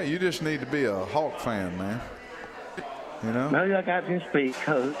 Yeah, you just need to be a Hawk fan, man. No, I got to speak,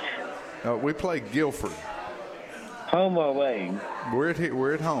 Coach. We play Guilford. Home or away?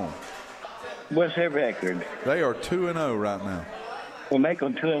 We're at home. What's their record? They are 2-0 right now. We'll make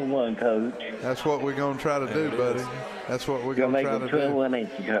them 2-1, Coach. That's what we're going to try to do, buddy. That's what we're going to try to do. We'll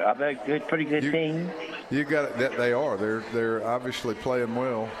make them 2-1. I bet pretty good team. You got it. They are. They're obviously playing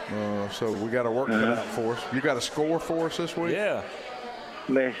well. So we got to work cut out for us. You got a score for us this week? Yeah.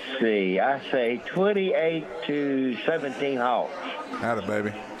 Let's see. I say 28-17 Hawks. Atta,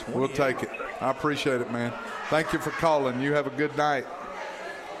 baby. We'll take it. I appreciate it, man. Thank you for calling. You have a good night.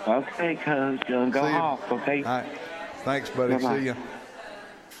 Okay, Coach. Go Hawks, okay? All right. Thanks, buddy. Bye-bye. See ya.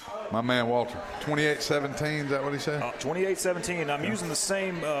 My man Walter. 28-17, is that what he said? 28-17. I'm using the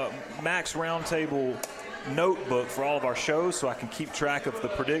same Max Roundtable notebook for all of our shows so I can keep track of the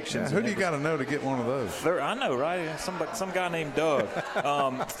predictions. Yeah, who do you got to know to get one of those? I know, right? Some guy named Doug.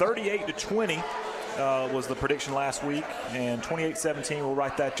 38-20 was the prediction last week, and 28-17. We'll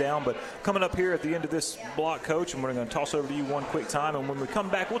write that down. But coming up here at the end of this block, Coach, and we're going to toss over to you one quick time. And when we come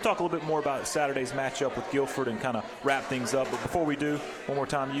back, we'll talk a little bit more about Saturday's matchup with Guilford and kind of wrap things up. But before we do, one more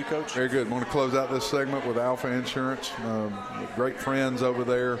time to you, Coach. Very good. I want to close out this segment with Alpha Insurance. Great friends over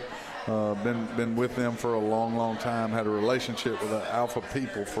there. Been with them for a long time. Had a relationship with the Alpha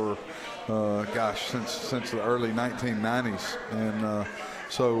people for, since the early 1990s. And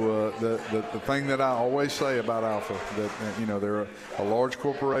so the thing that I always say about Alpha, that they're a large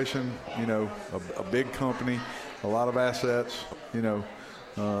corporation, a big company, a lot of assets,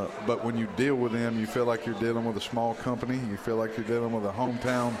 but when you deal with them, you feel like you're dealing with a small company. You feel like you're dealing with a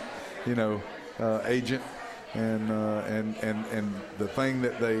hometown, agent. And the thing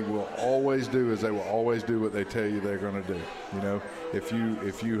that they will always do is they will always do what they tell you they're going to do. If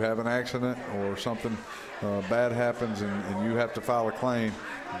you have an accident or something bad happens and you have to file a claim,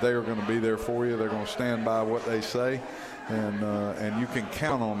 they are going to be there for you. They're going to stand by what they say, and you can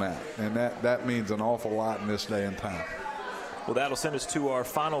count on that. And that means an awful lot in this day and time. Well, that'll send us to our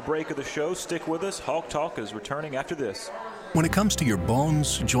final break of the show. Stick with us. Hawk Talk is returning after this. When it comes to your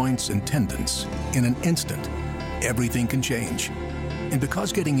bones, joints, and tendons, in an instant, everything can change. And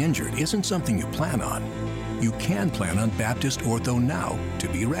because getting injured isn't something you plan on, you can plan on Baptist Ortho Now to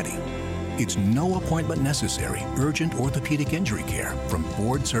be ready. It's no appointment necessary, urgent orthopedic injury care from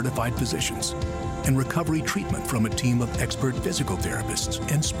board-certified physicians and recovery treatment from a team of expert physical therapists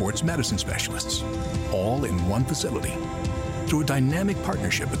and sports medicine specialists, all in one facility. Through a dynamic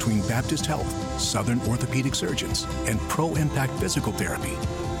partnership between Baptist Health, Southern orthopedic surgeons, and Pro Impact Physical Therapy,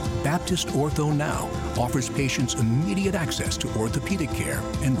 Baptist Ortho Now offers patients immediate access to orthopedic care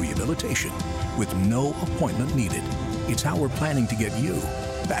and rehabilitation with no appointment needed. It's how we're planning to get you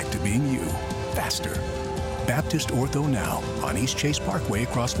back to being you faster. Baptist Ortho Now on East Chase Parkway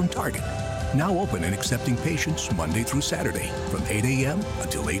across from Target. Now open and accepting patients Monday through Saturday from 8 a.m.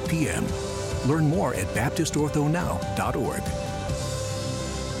 until 8 p.m. Learn more at baptistorthonow.org.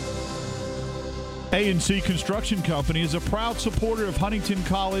 A&C Construction Company is a proud supporter of Huntingdon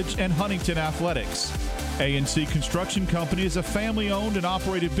College and Huntingdon Athletics. A&C Construction Company is a family-owned and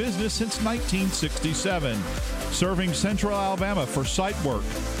operated business since 1967, serving Central Alabama for site work,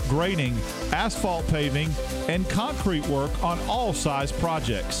 grading, asphalt paving, and concrete work on all size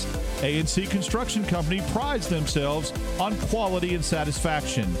projects. A&C Construction Company prides themselves on quality and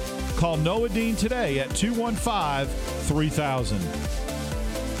satisfaction. Call Noah Dean today at 215-3000.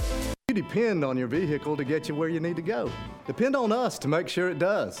 You depend on your vehicle to get you where you need to go. Depend on us to make sure it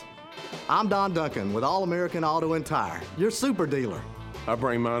does. I'm Don Duncan with All American Auto and Tire, your super dealer. I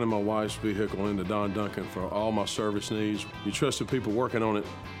bring mine and my wife's vehicle into Don Duncan for all my service needs. You trust the people working on it,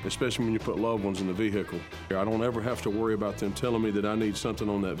 especially when you put loved ones in the vehicle. I don't ever have to worry about them telling me that I need something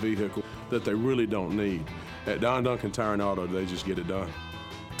on that vehicle that they really don't need. At Don Duncan Tire and Auto, they just get it done.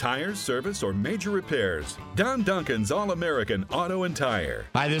 Tires, service, or major repairs. Don Duncan's All-American Auto and Tire.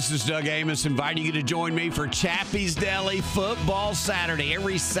 Hi, this is Doug Amos inviting you to join me for Chappie's Deli Football Saturday.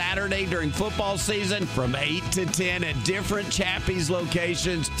 Every Saturday during football season from 8 to 10 at different Chappie's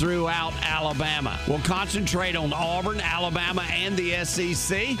locations throughout Alabama. We'll concentrate on Auburn, Alabama, and the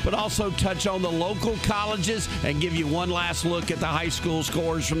SEC, but also touch on the local colleges and give you one last look at the high school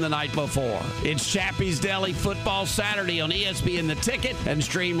scores from the night before. It's Chappie's Deli Football Saturday on ESPN The Ticket and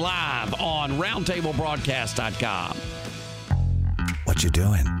stream live on roundtablebroadcast.com. What you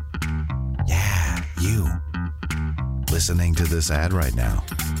doing? Yeah, you. Listening to this ad right now.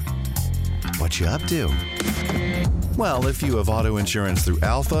 What you up to? Well, if you have auto insurance through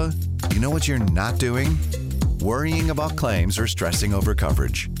Alpha, you know what you're not doing? Worrying about claims or stressing over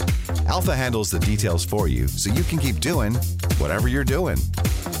coverage. Alpha handles the details for you so you can keep doing whatever you're doing.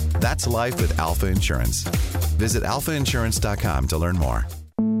 That's life with Alpha Insurance. Visit alphainsurance.com to learn more.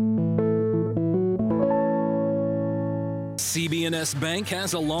 CB&S Bank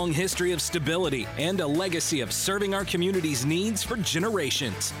has a long history of stability and a legacy of serving our community's needs for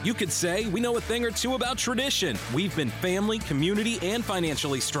generations. You could say we know a thing or two about tradition. We've been family, community, and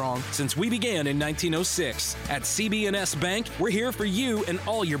financially strong since we began in 1906. At CB&S Bank, we're here for you and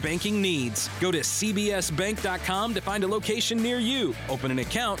all your banking needs. Go to cbsbank.com to find a location near you. Open an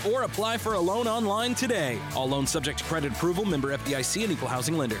account or apply for a loan online today. All loans subject to credit approval, member FDIC, and equal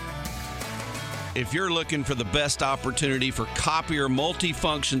housing lender. If you're looking for the best opportunity for copier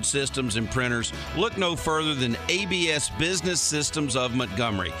multifunction systems and printers, look no further than ABS Business Systems of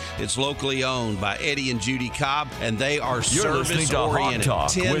Montgomery. It's locally owned by Eddie and Judy Cobb, and they are service-oriented.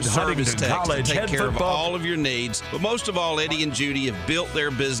 10 service techs to take care of all of your needs. But most of all, Eddie and Judy have built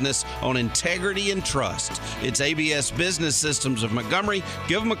their business on integrity and trust. It's ABS Business Systems of Montgomery.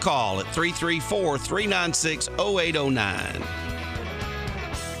 Give them a call at 334-396-0809.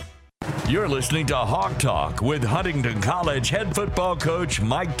 You're listening to Hawk Talk with Huntingdon College head football coach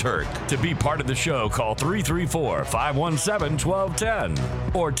Mike Turk. To be part of the show, call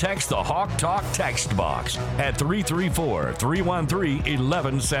 334-517-1210 or text the Hawk Talk text box at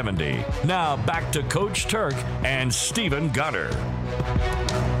 334-313-1170. Now back to Coach Turk and Stephen Gunter.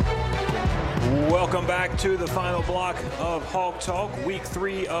 Welcome back to the final block of Hawk Talk, week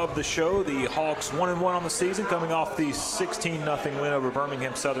 3 of the show. The Hawks 1-1 on the season, coming off the 16-0 win over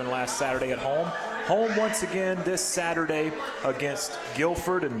Birmingham Southern last Saturday at home. Home once again this Saturday against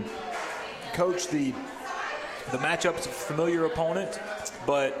Guilford. And Coach, the matchup's a familiar opponent,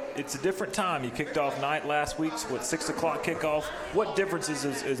 but it's a different time. You kicked off night last week, so 6 o'clock kickoff. What differences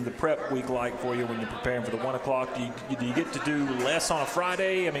is the prep week like for you when you're preparing for the 1 o'clock? Do you get to do less on a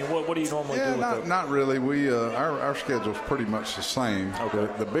Friday? I mean, what do you normally do? Not really. We our schedule's pretty much the same. Okay.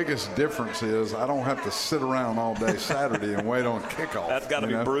 The biggest difference is I don't have to sit around all day Saturday and wait on kickoff. That's got to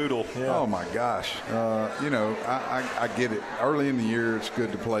be brutal. Yeah. Oh my gosh. I get it. Early in the year, it's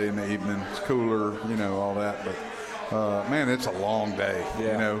good to play in the evening. It's cooler, all that, but. Man, it's a long day.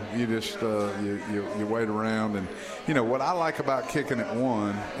 Yeah. You just you wait around, and what I like about kicking at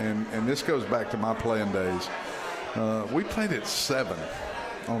 1, and this goes back to my playing days. We played at 7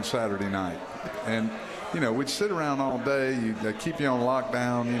 on Saturday night, and we'd sit around all day. They keep you on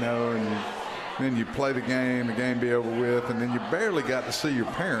lockdown, and then you play the game be over with, and then you barely got to see your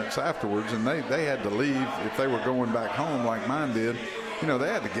parents afterwards, and they had to leave if they were going back home like mine did. They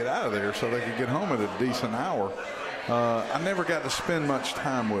had to get out of there so they could get home at a decent hour. I never got to spend much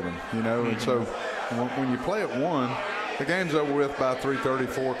time with them, and so when you play at 1, the game's over with by 3:30,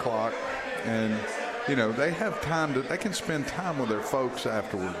 4 o'clock, and they have time they can spend time with their folks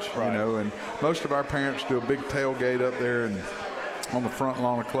afterwards, and most of our parents do a big tailgate up there and on the front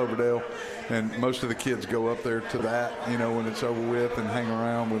lawn of Cloverdale, and most of the kids go up there to that, when it's over with, and hang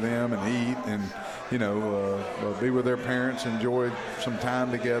around with them and eat and be with their parents, enjoy some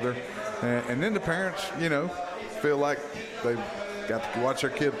time together, and then the parents, feel like they got to watch their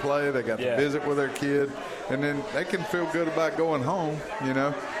kid play, they got to visit with their kid, and then they can feel good about going home, and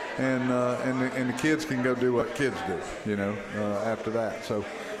the kids can go do what kids do, after that. So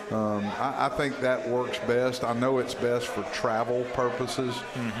I think that works best. I know it's best for travel purposes.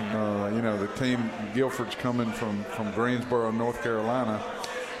 The team, Guilford's coming from Greensboro, North Carolina,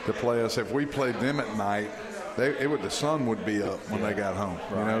 to play us. If we played them at night, the sun would be up when they got home,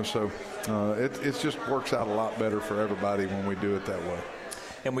 so it just works out a lot better for everybody when we do it that way.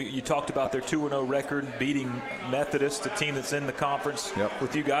 And you talked about their 2-0 record, beating Methodist, a team that's in the conference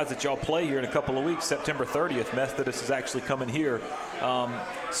with you guys that y'all play here in a couple of weeks. September 30th, Methodist is actually coming here.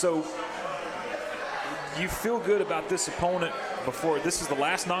 So you feel good about this opponent before. This is the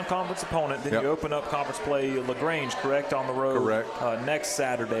last non-conference opponent. Then you open up conference play LaGrange, correct, on the road next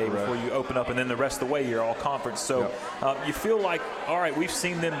Saturday before you open up, and then the rest of the way you're all conference. So you feel like, all right, we've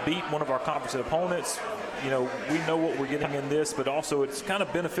seen them beat one of our conference opponents. We know what we're getting in this, but also it's kind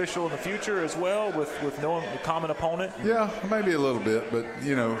of beneficial in the future as well with knowing the common opponent. Yeah, maybe a little bit, but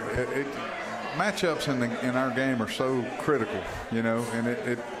matchups in our game are so critical, and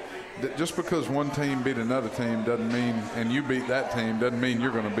it just because one team beat another team doesn't mean, and you beat that team doesn't mean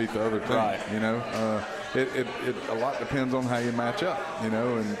you're going to beat the other team. Right. It a lot depends on how you match up.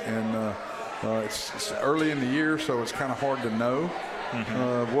 It's early in the year, so it's kind of hard to know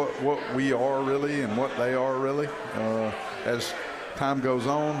what we are really and what they are really. As time goes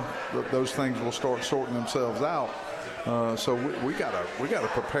on, those things will start sorting themselves out. So we gotta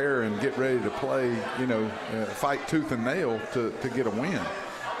prepare and get ready to play. Fight tooth and nail to get a win.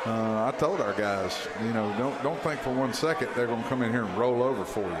 I told our guys, don't think for 1 second they're going to come in here and roll over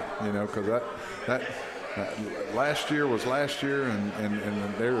for you, because that last year was last year, and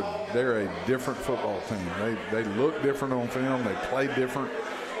they're a different football team. They look different on film. They play different,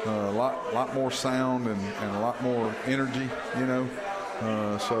 a lot more sound and a lot more energy,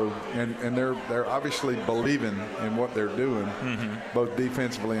 So they're obviously believing in what they're doing, both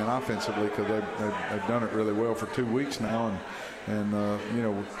defensively and offensively, because they've done it really well for 2 weeks now, and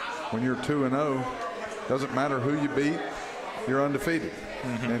when you're 2-0, doesn't matter who you beat. you're undefeated.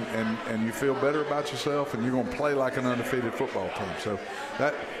 And you feel better about yourself, and you're going to play like an undefeated football team. So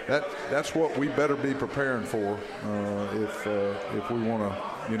that's what we better be preparing for if we want to,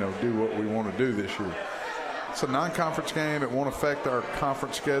 do what we want to do this year. It's a non-conference game. It won't affect our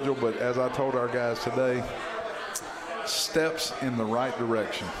conference schedule, but as I told our guys today, steps in the right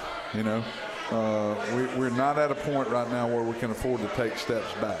direction. We're not at a point right now where we can afford to take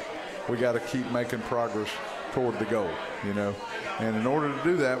steps back. We got to keep making progress toward the goal, And in order to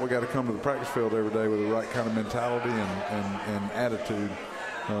do that, we got to come to the practice field every day with the right kind of mentality and attitude,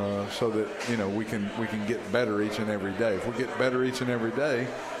 so that we can get better each and every day. If we get better each and every day,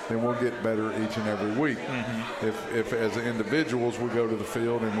 then we'll get better each and every week. If as individuals we go to the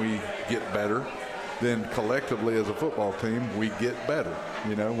field and we get better, then collectively as a football team we get better.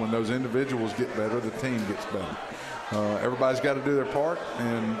 When those individuals get better, the team gets better. Everybody's got to do their part,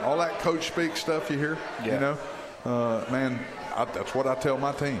 and all that coach speak stuff you hear, man, that's what I tell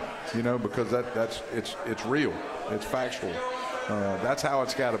my team, because it's real, it's factual. That's how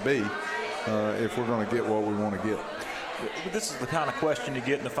it's got to be if we're going to get what we want to get. This is the kind of question you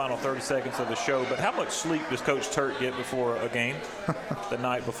get in the final 30 seconds of the show, but how much sleep does Coach Turk get before a game the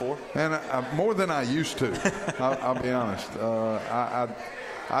night before? And more than I used to. I'll be honest.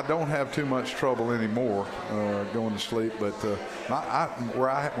 I don't have too much trouble anymore going to sleep, but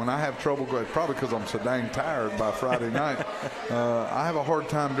when I have trouble, probably because I'm so dang tired by Friday night, I have a hard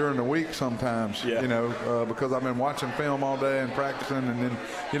time during the week sometimes, because I've been watching film all day and practicing, and then,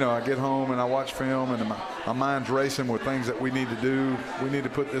 I get home and I watch film, and my mind's racing with things that we need to do. We need to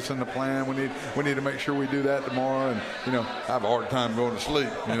put this in the plan. We need to make sure we do that tomorrow, and, I have a hard time going to sleep,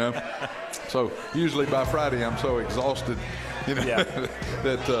 So usually by Friday I'm so exhausted,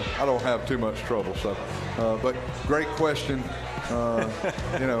 that I don't have too much trouble. So, but great question.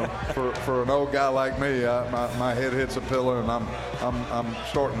 For an old guy like me, my head hits a pillow and I'm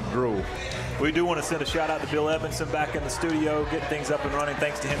starting to drool. We do want to send a shout out to Bill Edmondson back in the studio, getting things up and running.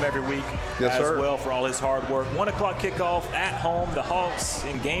 Thanks to him every week well for all his hard work. 1 o'clock kickoff at home. The Hawks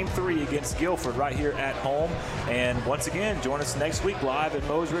in Game 3 against Guilford right here at home. And once again, join us next week live at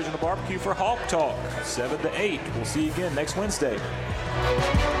Moe's Original Barbecue for Hawk Talk, 7 to 8. We'll see you again next Wednesday.